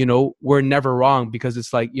 we're never wrong, because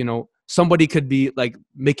it's like, somebody could be like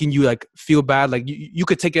making you like feel bad, like you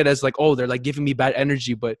could take it as like, oh, they're like giving me bad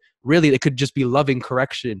energy, but really it could just be loving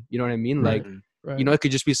correction. You know what I mean? Like it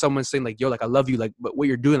could just be someone saying like, yo, like I love you, like, but what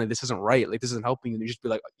you're doing, like this isn't right, like this isn't helping you. And you just be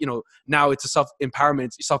like, now it's a self-empowerment,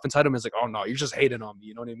 it's self-entitlement. It's like, oh no, you're just hating on me.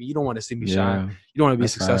 You know what I mean? You don't want to see me shine, you don't want to be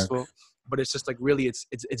successful. But it's just like, really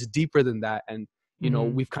it's deeper than that. And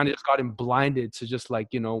we've kind of just gotten blinded to just like,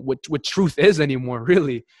 what truth is anymore,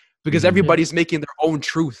 really, because everybody's making their own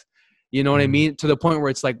truth. You know what I mean? To the point where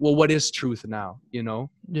it's like, well, what is truth now?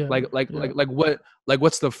 Like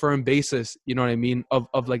what's the firm basis? You know what I mean?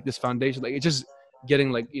 Of like this foundation. Like it's just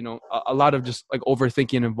getting like, a lot of just like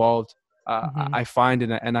overthinking involved. I find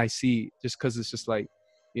and I see, just because it's just like,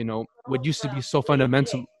 what used to be so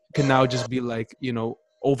fundamental can now just be like,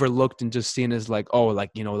 overlooked and just seen as like, oh,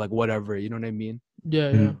 like, like whatever. You know what I mean?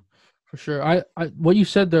 Yeah, for sure. I what you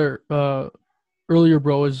said there earlier,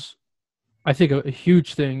 bro, is I think a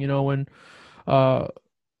huge thing. When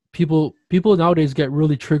people nowadays get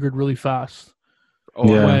really triggered really fast.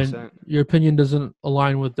 When your opinion doesn't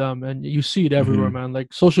align with them, and you see it everywhere, man.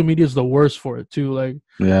 Like social media is the worst for it too. Like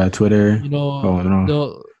Twitter.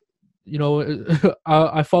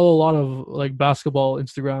 I follow a lot of like basketball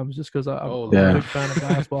Instagrams just because I'm a big fan of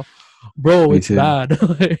basketball. Bro, it's bad.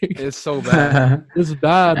 Like, it's so bad. It's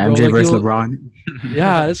bad, bro. MJ versus LeBron.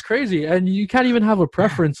 Yeah, it's crazy, and you can't even have a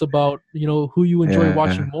preference about who you enjoy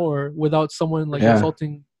watching more without someone like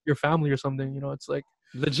insulting your family or something. It's like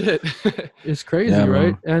legit. It's crazy,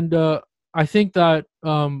 right? And I think that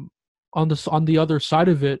on the other side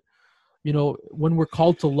of it, when we're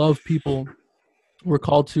called to love people, we're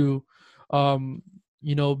called to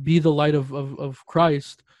be the light of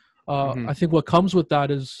Christ. I think what comes with that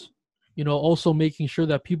is also making sure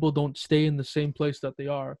that people don't stay in the same place that they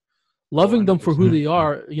are, loving them for who they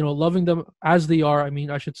are, loving them as they are. I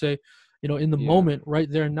mean, I should say, in the moment right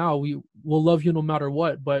there now, we will love you no matter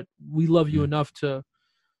what, but we love you enough to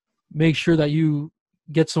make sure that you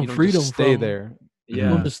get some freedom stay there. You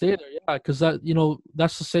don't just stay there. Yeah. Cause that,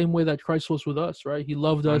 that's the same way that Christ was with us, right? He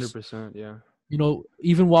loved us. 100%. Yeah.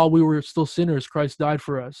 Even while we were still sinners, Christ died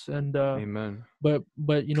for us. And amen. But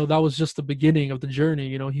that was just the beginning of the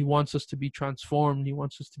journey. He wants us to be transformed. He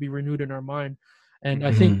wants us to be renewed in our mind. And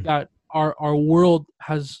I think that our world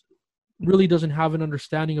really doesn't have an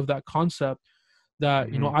understanding of that concept, that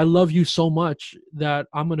I love you so much that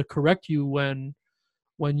I'm going to correct you when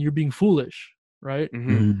you're being foolish, right?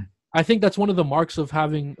 I think that's one of the marks of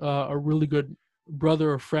having a really good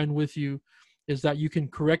brother or friend with you, is that you can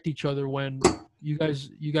correct each other when you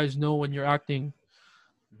guys know when you're acting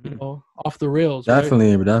off the rails.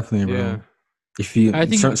 Definitely, right? Definitely, bro. Yeah. If you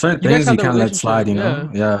certain things you can't let slide,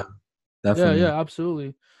 definitely. Yeah,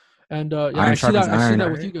 absolutely. And I see that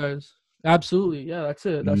with you guys. Absolutely. Yeah, that's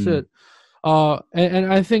it.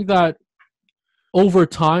 And I think that over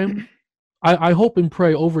time, I hope and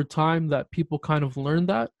pray over time that people kind of learn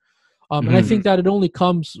that. And I think that it only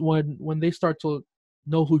comes when they start to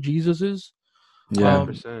know who Jesus is. Yeah.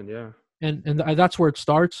 100%, yeah. And that's where it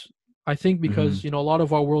starts, I think, because a lot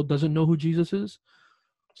of our world doesn't know who Jesus is.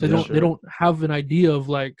 So they don't have an idea of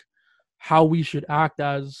like how we should act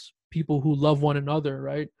as people who love one another,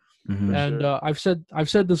 right? And I've said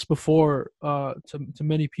this before to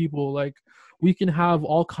many people, like we can have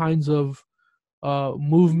all kinds of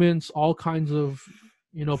movements, all kinds of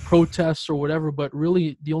protests or whatever, but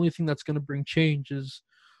really the only thing that's going to bring change is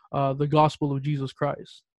the gospel of Jesus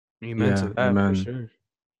Christ. Amen to that, for sure.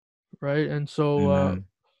 Right. And so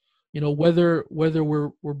whether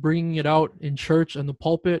we're bringing it out in church and the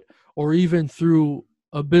pulpit, or even through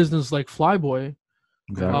a business like FLYBOY,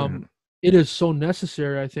 it is so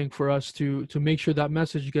necessary, I think, for us to make sure that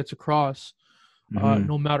message gets across,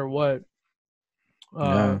 no matter what.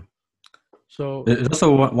 So there's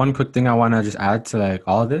also one quick thing I want to just add to like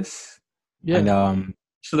all of this. Yeah. And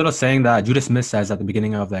just a little saying that Judas Smith says at the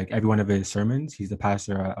beginning of like every one of his sermons. He's the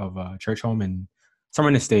pastor of a church home in somewhere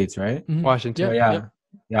in the States, right? Washington.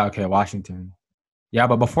 Yeah. Okay, Washington. Yeah,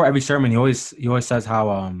 but before every sermon, he always says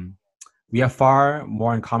how we have far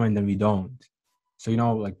more in common than we don't. So, you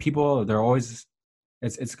know, like people, they're always,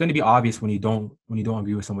 it's going to be obvious when you don't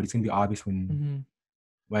agree with somebody. It's going to be obvious when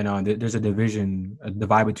there's a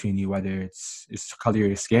divide between you, whether it's color of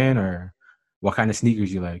your skin or what kind of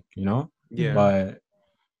sneakers you like, you know. Yeah. But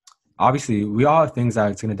obviously, we all have things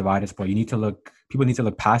that it's going to divide us. But people need to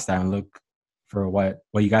look past that and look for what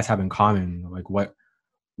you guys have in common, like what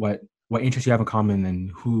interests you have in common,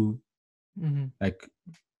 and who like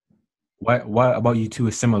what about you two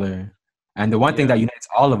is similar. And the one thing that unites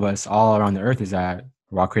all of us all around the earth is that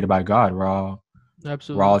we're all created by God. We're all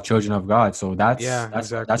children of God. So that's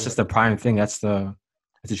just the prime thing. That's the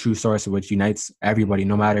true source of which unites everybody,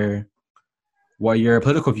 no matter what your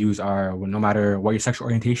political views are, no matter what your sexual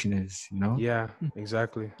orientation is, you know? Yeah,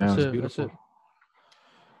 exactly. That's beautiful. it.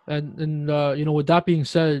 And you know, with that being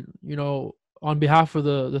said, you know, on behalf of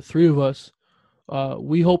the three of us,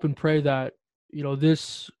 we hope and pray that, you know,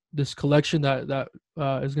 this collection that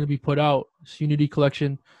is going to be put out, this Unity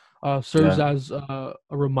collection, serves as a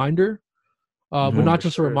reminder, but not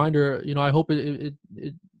just a reminder. You know, I hope it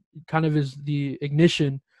kind of is the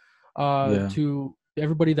ignition to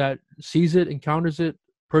everybody that sees it, encounters it,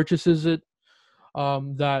 purchases it,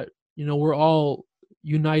 that, you know, we're all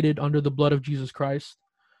united under the blood of Jesus Christ.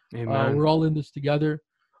 Amen. We're all in this together.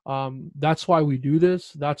 That's why we do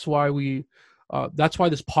this. That's why that's why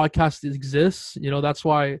this podcast exists. You know, that's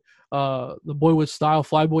why the Boy with Style,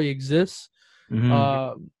 FLYBOY exists. You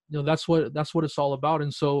know, that's what it's all about.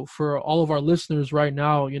 And so for all of our listeners right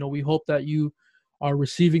now, you know, we hope that you are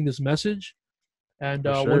receiving this message. And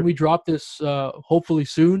when we drop this, hopefully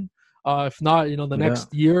soon, if not, you know, the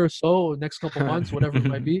next year or so, next couple months, whatever it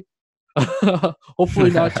might be.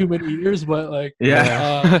 Hopefully not too many years, but like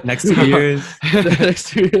next 2 years. Next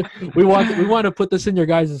 2 years. We want to put this in your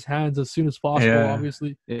guys' hands as soon as possible,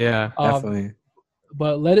 obviously. Definitely.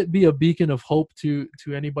 But let it be a beacon of hope to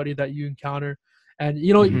anybody that you encounter. And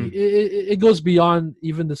you know, it goes beyond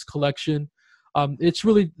even this collection. It's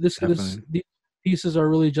really these pieces are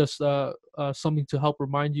really just something to help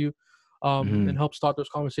remind you and help start those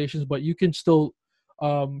conversations. But you can still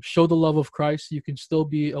show the love of Christ. You can still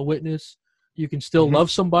be a witness. You can still love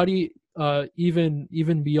somebody,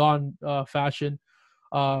 even beyond fashion.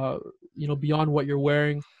 You know, beyond what you're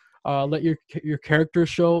wearing. Let your character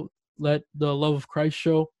show. Let the love of Christ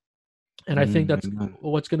show. And I think that's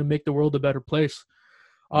what's going to make the world a better place.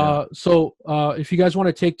 So if you guys want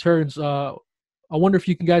to take turns, I wonder if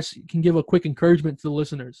you guys can give a quick encouragement to the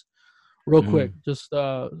listeners, real quick. Just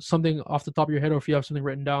something off the top of your head, or if you have something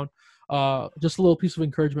written down. Just a little piece of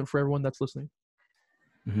encouragement for everyone that's listening.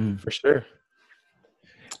 For sure.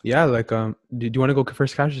 Yeah, like do you want to go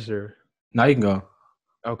first, Cassius, or? Now you can go.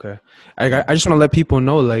 Okay. I just want to let people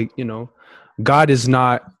know, like, you know, God is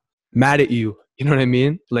not mad at you. You know what I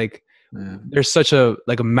mean? Like, there's such a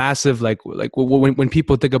massive like when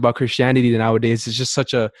people think about Christianity nowadays, it's just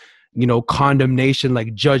such a, you know, condemnation,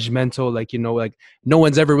 like judgmental, like, you know, like no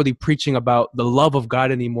one's ever really preaching about the love of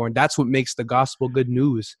God anymore. And that's what makes the gospel good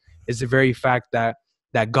news, is the very fact that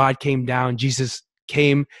God came down, Jesus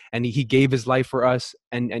came, and he gave his life for us,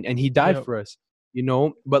 and he died for us, you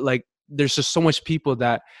know. But like, there's just so much people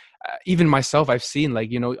that even myself, I've seen,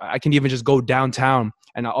 like, you know, I can even just go downtown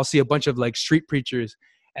and I'll see a bunch of like street preachers,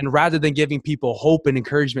 and rather than giving people hope and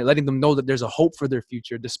encouragement, letting them know that there's a hope for their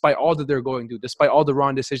future, despite all that they're going through, despite all the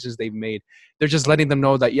wrong decisions they've made, they're just letting them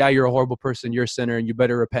know that, yeah, you're a horrible person, you're a sinner, and you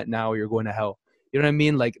better repent now or you're going to hell. You know what I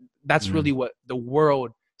mean? Like, that's really what the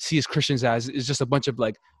world sees Christians as, is just a bunch of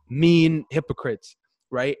like mean hypocrites,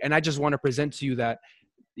 right? And I just want to present to you that,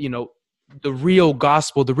 you know, the real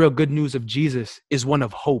gospel, the real good news of Jesus is one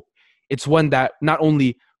of hope. It's one that not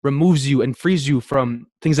only removes you and frees you from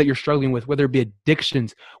things that you're struggling with, whether it be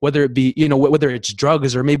addictions, whether it be, you know, whether it's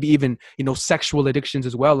drugs, or maybe even, you know, sexual addictions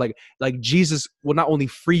as well. Like Jesus will not only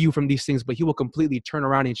free you from these things, but he will completely turn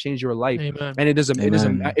around and change your life. Amen. And it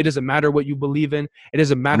doesn't matter what you believe in. It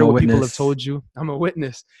doesn't matter what people have told you. I'm a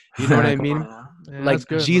witness. You know what I mean? Like,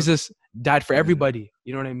 good, Jesus died for everybody.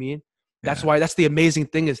 You know what I mean? That's why, that's the amazing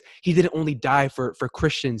thing, is he didn't only die for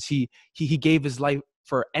Christians. He gave his life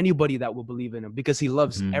for anybody that will believe in him, because he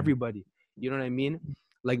loves everybody. You know what I mean?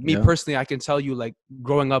 Like, me personally, I can tell you, like,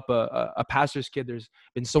 growing up a pastor's kid, there's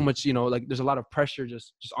been so much, you know, like, there's a lot of pressure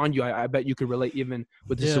just on you. I bet you could relate even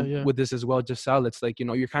with this, with this as well, Giselle. It's like, you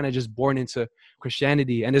know, you're kind of just born into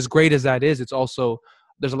Christianity. And as great as that is, it's also,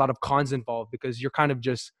 there's a lot of cons involved, because you're kind of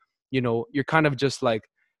just, you know, like,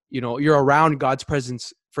 you know, you're around God's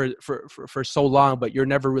presence for so long, but you're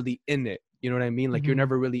never really in it. You know what I mean? Like, you're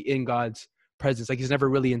never really in God's presence. Like, he's never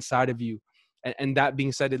really inside of you. And that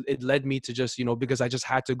being said, it led me to just, because I just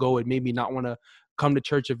had to go, it made me not want to come to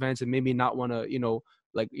church events. It made me not want to,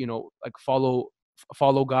 like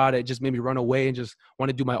follow God. It just made me run away and just want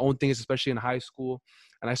to do my own things, especially in high school.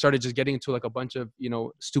 And I started just getting into like a bunch of,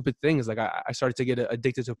 stupid things. Like I started to get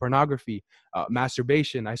addicted to pornography,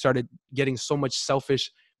 masturbation. I started getting so much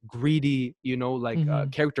selfish, greedy,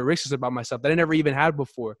 characteristics about myself that I never even had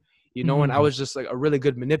before, and I was just like a really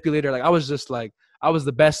good manipulator. Like I was just like, I was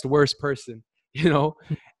the best, worst person,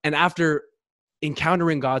 and after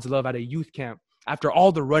encountering God's love at a youth camp, after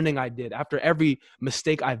all the running I did, after every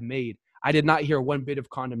mistake I've made, I did not hear one bit of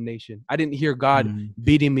condemnation. I didn't hear God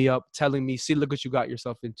beating me up, telling me, see, look what you got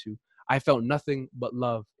yourself into. I felt nothing but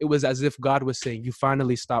love. It was as if God was saying, you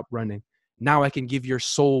finally stopped running. Now I can give your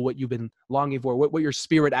soul what you've been longing for, what your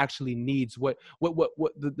spirit actually needs, what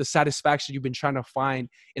the satisfaction you've been trying to find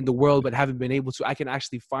in the world but haven't been able to. I can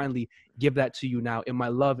actually finally give that to you now in my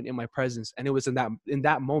love and in my presence. And it was in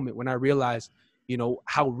that moment when I realized,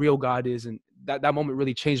 how real God is, and that moment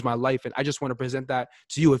really changed my life. And I just want to present that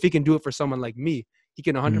to you. If he can do it for someone like me, he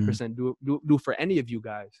can 100% do for any of you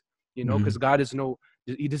guys, because God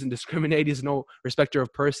he doesn't discriminate. He's no respecter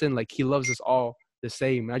of person. Like he loves us all the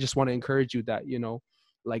same. And I just want to encourage you that,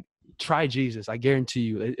 like try Jesus. I guarantee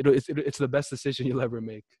you it's the best decision you'll ever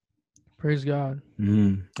make. Praise God.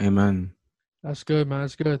 Amen. That's good, man.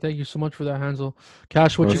 That's good. Thank you so much for that, Hansel.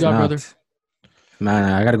 Cash, what you got, brother?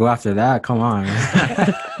 Man, I gotta go after that. Come on.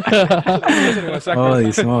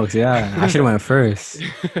 Holy smokes, yeah. I should have went first.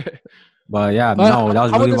 But yeah, no, that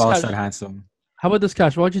was really well said, Hansel. How about this,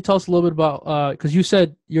 Cash? Why don't you tell us a little bit about, because you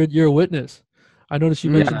said you're a witness. I noticed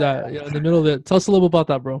you mentioned that in the middle of it. Tell us a little bit about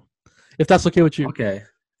that, bro, if that's okay with you. Okay,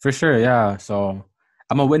 for sure, yeah. So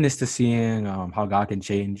I'm a witness to seeing how God can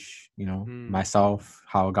change, myself,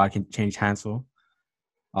 how God can change Hansel.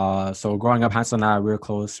 So growing up, Hansel and I, we were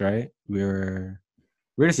close, right? We were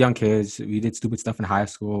just young kids. We did stupid stuff in high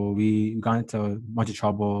school. We got into a bunch of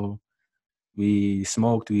trouble. We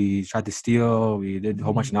smoked. We tried to steal. We did a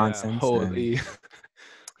whole bunch of nonsense. Holy.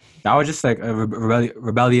 That was just like a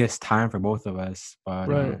rebellious time for both of us.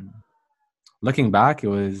 But looking back, it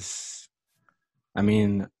was, I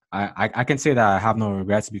mean, I can say that I have no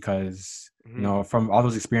regrets because, from all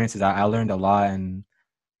those experiences, I learned a lot. And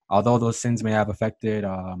although those sins may have affected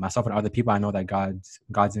myself and other people, I know that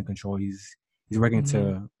God's in control. He's working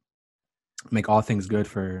to make all things good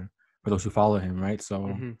for those who follow him, right?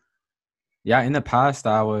 So, yeah, in the past,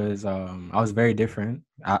 I was very different.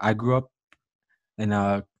 I grew up in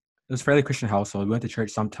it was a fairly Christian household. We went to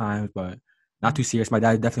church sometimes, but not too serious. My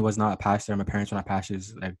dad definitely was not a pastor. My parents were not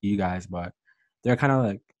pastors like you guys, but they're kind of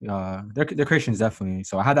like they're Christians definitely.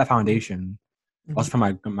 So I had that foundation. Also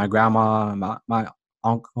from my grandma, my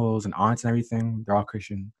uncles and aunts and everything. They're all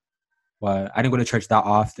Christian, but I didn't go to church that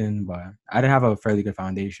often. But I didn't have a fairly good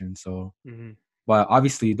foundation. So, but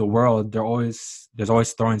obviously the world, there's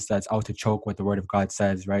always thorns that's out to choke what the Word of God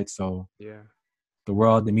says, right? So yeah. The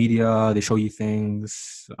world, the media, they show you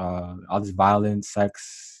things, all this violence,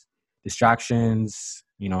 sex, distractions,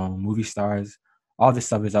 movie stars. All this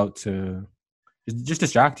stuff is out to just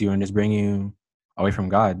distract you and just bring you away from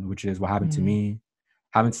God, which is what happened to me.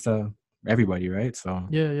 Happens to everybody, right? So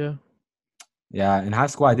yeah. In high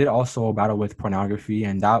school, I did also battle with pornography,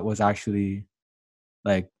 and that was actually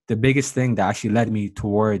like the biggest thing that actually led me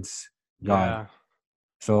towards God. Yeah.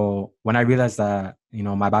 So when I realized that,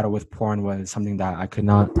 my battle with porn was something that I could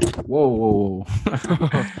not. Whoa.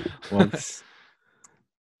 Whoops.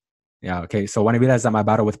 Yeah. Okay. So when I realized that my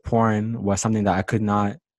battle with porn was something that I could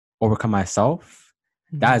not overcome myself,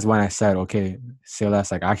 that is when I said, okay, say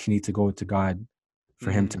less. Like I actually need to go to God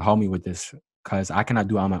for him to help me with this, because I cannot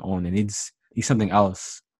do it on my own. It needs something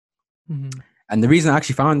else. And the reason I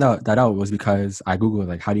actually found that out was because I Googled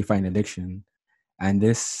like, how do you fight an addiction? And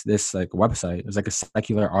this like website, it was like a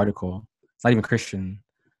secular article. It's not even Christian.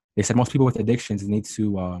 They said most people with addictions need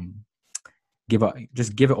to give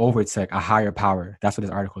it over to like a higher power. That's what this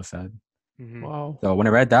article said. Wow. So when I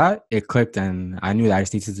read that, it clicked, and I knew that I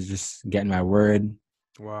just needed to just get in my word,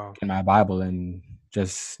 get in my Bible, and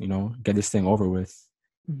just get this thing over with,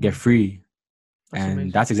 get free. That's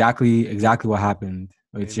amazing. That's exactly what happened.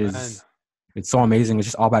 Which is, it's so amazing. It's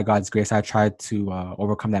just all by God's grace. I tried to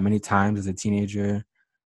overcome that many times as a teenager,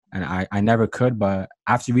 and I never could. But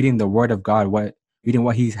after reading the Word of God, reading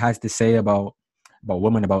what He has to say about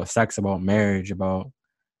women, about sex, about marriage, about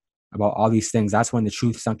all these things, that's when the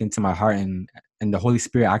truth sunk into my heart, and the Holy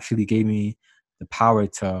Spirit actually gave me the power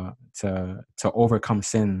to overcome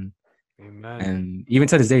sin. Amen. And even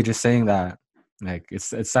to this day, just saying that, like,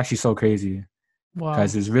 it's actually so crazy. Wow.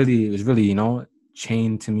 Because it was really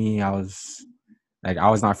chained to me. I was Like I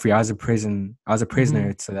was not free. I was a prisoner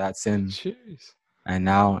to that sin. Jeez. And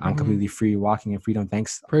now I'm completely free, walking in freedom.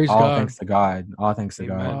 Thanks God. Thanks to God. All thanks to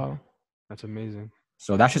God. Wow. That's amazing.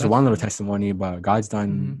 So that's just one little testimony, but God's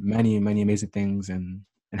done many, many amazing things and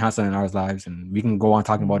has done in our lives, and we can go on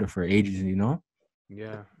talking about it for ages, you know?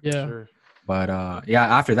 Yeah. Yeah. Sure. But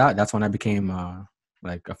after that, that's when I became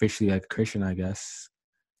like officially like a Christian, I guess.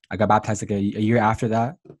 I got baptized like a year after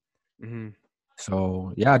that.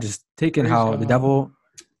 So yeah, just taking how the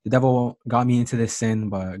devil got me into this sin,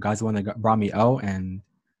 but God's the one that brought me out. And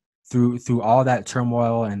through all that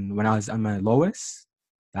turmoil and when I was on my lowest,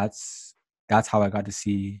 that's how I got to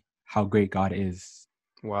see how great God is.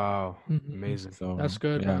 Wow. Amazing. So that's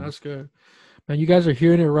good, man. That's good. Man, you guys are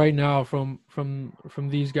hearing it right now from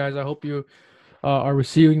these guys. I hope you are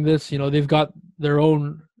receiving this. You know, they've got their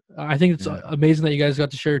own. I think it's amazing that you guys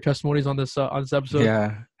got to share your testimonies on this episode.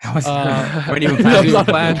 Yeah, that was weren't even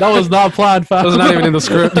planned. That was not planned. That was not even in the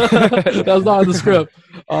script. That was not in the script.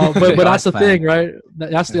 But that's the thing, right?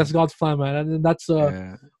 That's God's plan, man. And that's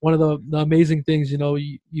one of the amazing things. You know,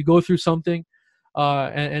 you go through something,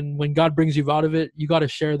 and when God brings you out of it, you got to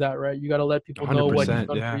share that, right? You got to let people know what He's done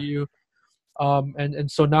for you.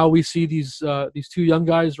 And so now we see these two young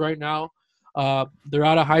guys right now. They're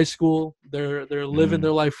out of high school. They're living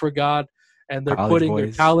their life for God, and they're putting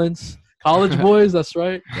their talents. College boys, that's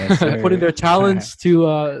right. Yes, they're putting their talents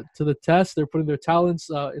to the test. They're putting their talents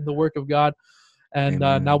in the work of God. And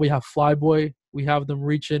now we have FLYBOY. We have them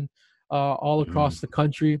reaching all across the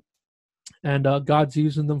country, and God's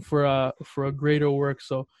using them for a greater work.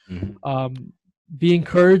 So be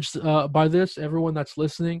encouraged by this, everyone that's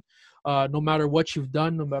listening. No matter what you've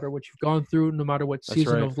done, no matter what you've gone through, no matter what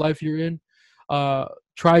season of life you're in,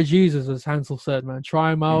 try Jesus, as Hansel said, man.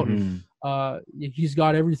 Try him out. He's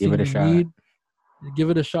got everything you need. Give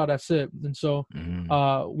it a shot. That's it. And so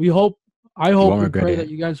I hope and pray that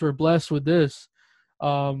you guys were blessed with this.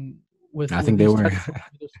 I think they were.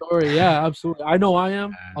 The story. Yeah, absolutely. I know I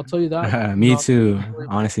am. I'll tell you that. Me too.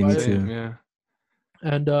 Honestly, me too. Yeah.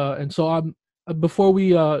 And so before we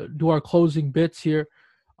do our closing bits here,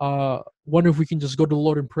 wonder if we can just go to the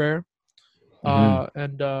Lord in prayer.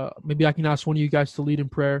 And maybe I can ask one of you guys to lead in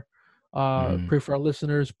prayer. Pray for our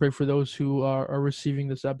listeners, pray for those who are receiving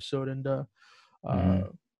this episode, and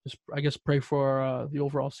just, I guess, pray for the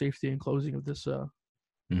overall safety and closing of this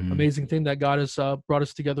amazing thing that God has brought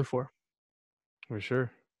us together for. For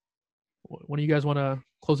sure. One of you guys want to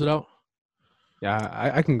close it out?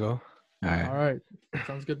 Yeah, I can go. All right.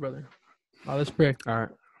 Sounds good, brother. Let's pray. All right.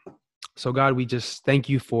 So God, we just thank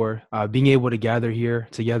you for being able to gather here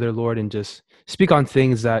together, Lord, and just speak on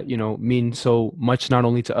things that, mean so much, not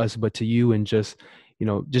only to us, but to you, and just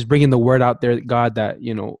bringing the word out there, God, that,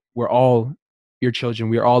 we're all your children.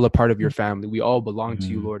 We are all a part of your family. We all belong to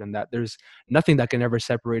you, Lord, and that there's nothing that can ever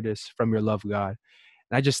separate us from your love, God.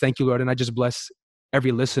 And I just thank you, Lord, and I just bless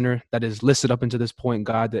every listener that is listed up into this point,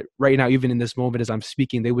 God, that right now, even in this moment as I'm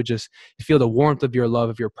speaking, they would just feel the warmth of your love,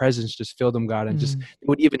 of your presence, just fill them, God, and just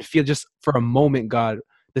would even feel just for a moment, God,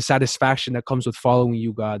 the satisfaction that comes with following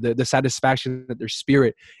you, God, the satisfaction that their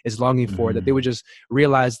spirit is longing for, that they would just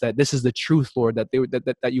realize that this is the truth, Lord, that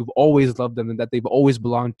that you've always loved them, and that they've always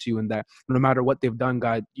belonged to you, and that no matter what they've done,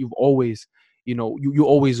 God, you've always you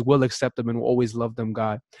always will accept them and will always love them,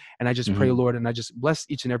 God. And I just pray, Lord, and I just bless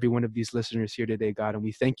each and every one of these listeners here today, God. And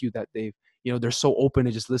we thank you that they're so open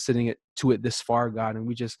to just listening to it this far, God. And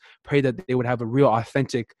we just pray that they would have a real,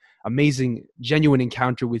 authentic, amazing, genuine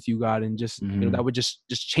encounter with you, God. And just, that would just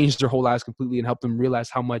change their whole lives completely and help them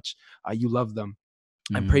realize how much you love them.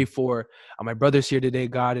 I pray for my brothers here today,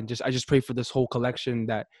 God, and I just pray for this whole collection,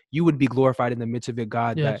 that you would be glorified in the midst of it,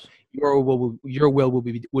 God, that your will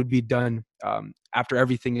would be done after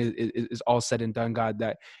everything is all said and done, God,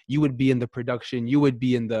 that you would be in the production, you would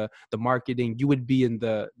be in the marketing, you would be in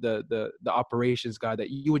the operations, God, that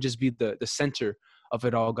you would just be the center of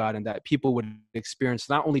it all, God, and that people would experience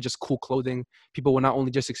not only just cool clothing, people would not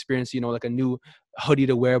only just experience, like a new hoodie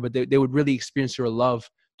to wear, but they would really experience your love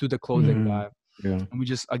through the clothing, God. Yeah. And we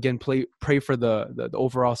just, again, pray for the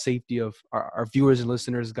overall safety of our viewers and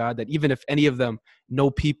listeners, God, that even if any of them know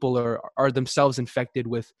people or are themselves infected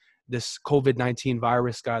with this COVID-19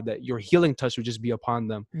 virus, God, that your healing touch would just be upon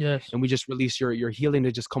them. Yes. And we just release your healing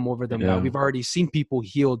to just come over them, God. We've already seen people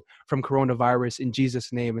healed from coronavirus in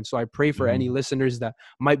Jesus' name. And so I pray for any listeners that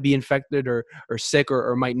might be infected or sick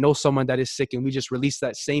or might know someone that is sick. And we just release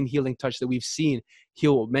that same healing touch that we've seen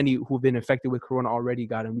heal many who've been infected with corona already,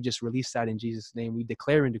 God. And we just release that in Jesus' name. We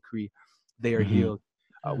declare and decree they are healed.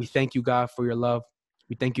 We thank you, God, for your love.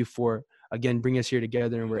 We thank you for, again, bringing us here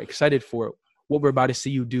together. And we're excited for what we're about to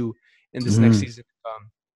see you do in this next season.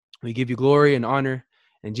 We give you glory and honor.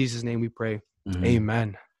 In Jesus' name we pray. Mhm.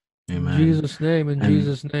 Amen. In Jesus' name, in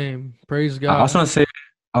Jesus' name. Praise God. I also want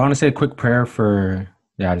to say a quick prayer for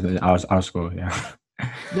I'll go. Yeah.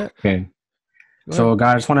 Yeah. Okay. So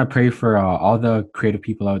God, I just want to pray for all the creative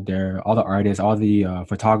people out there, all the artists, all the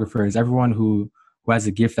photographers, everyone who has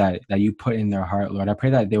a gift that you put in their heart, Lord. I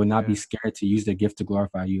pray that they would not be scared to use their gift to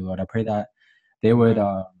glorify you, Lord. I pray that they would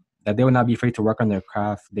not be afraid to work on their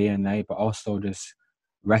craft day and night, but also just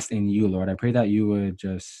rest in you, Lord. I pray that you would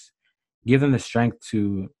just give them the strength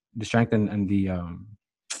and the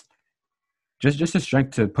just the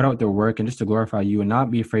strength to put out their work and just to glorify you and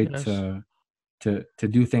not be afraid to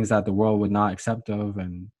do things that the world would not accept of,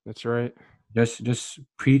 and that's right. Just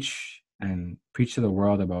preach to the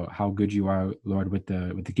world about how good you are, Lord, with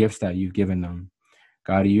the gifts that you've given them.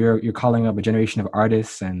 God, you're calling up a generation of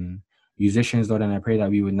artists and musicians, Lord, and I pray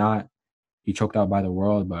that we would not be choked out by the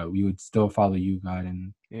world, but we would still follow you, God.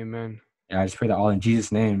 And amen. Yeah, I just pray that all in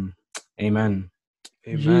Jesus' name. Amen.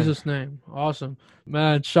 In Jesus' name. Awesome.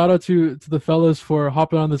 Man, shout out to the fellas for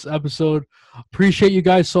hopping on this episode. Appreciate you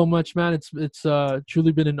guys so much, man. It's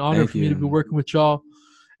truly been an honor for me to be working with y'all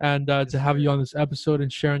and to have you on this episode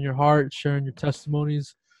and sharing your heart, sharing your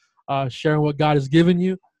testimonies, sharing what God has given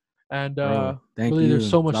you. And really, there's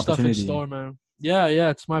so much stuff in store, man. Yeah,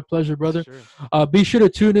 it's my pleasure, brother. Sure. Be sure to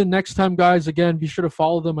tune in next time, guys. Again, be sure to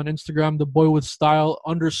follow them on Instagram, _.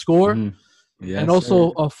 Mm-hmm. Yes, and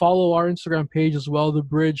also follow our Instagram page as well, the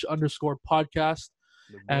Bridge_podcast.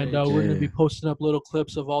 And we're going to be posting up little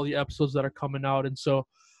clips of all the episodes that are coming out. And so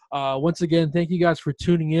once again, thank you guys for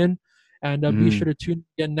tuning in. And be sure to tune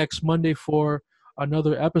in again next Monday for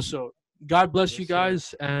another episode. God bless you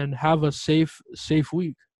guys and have a safe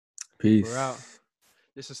week. Peace. We're out.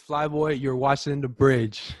 This is FLYBOY. You're watching The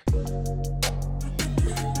Bridge.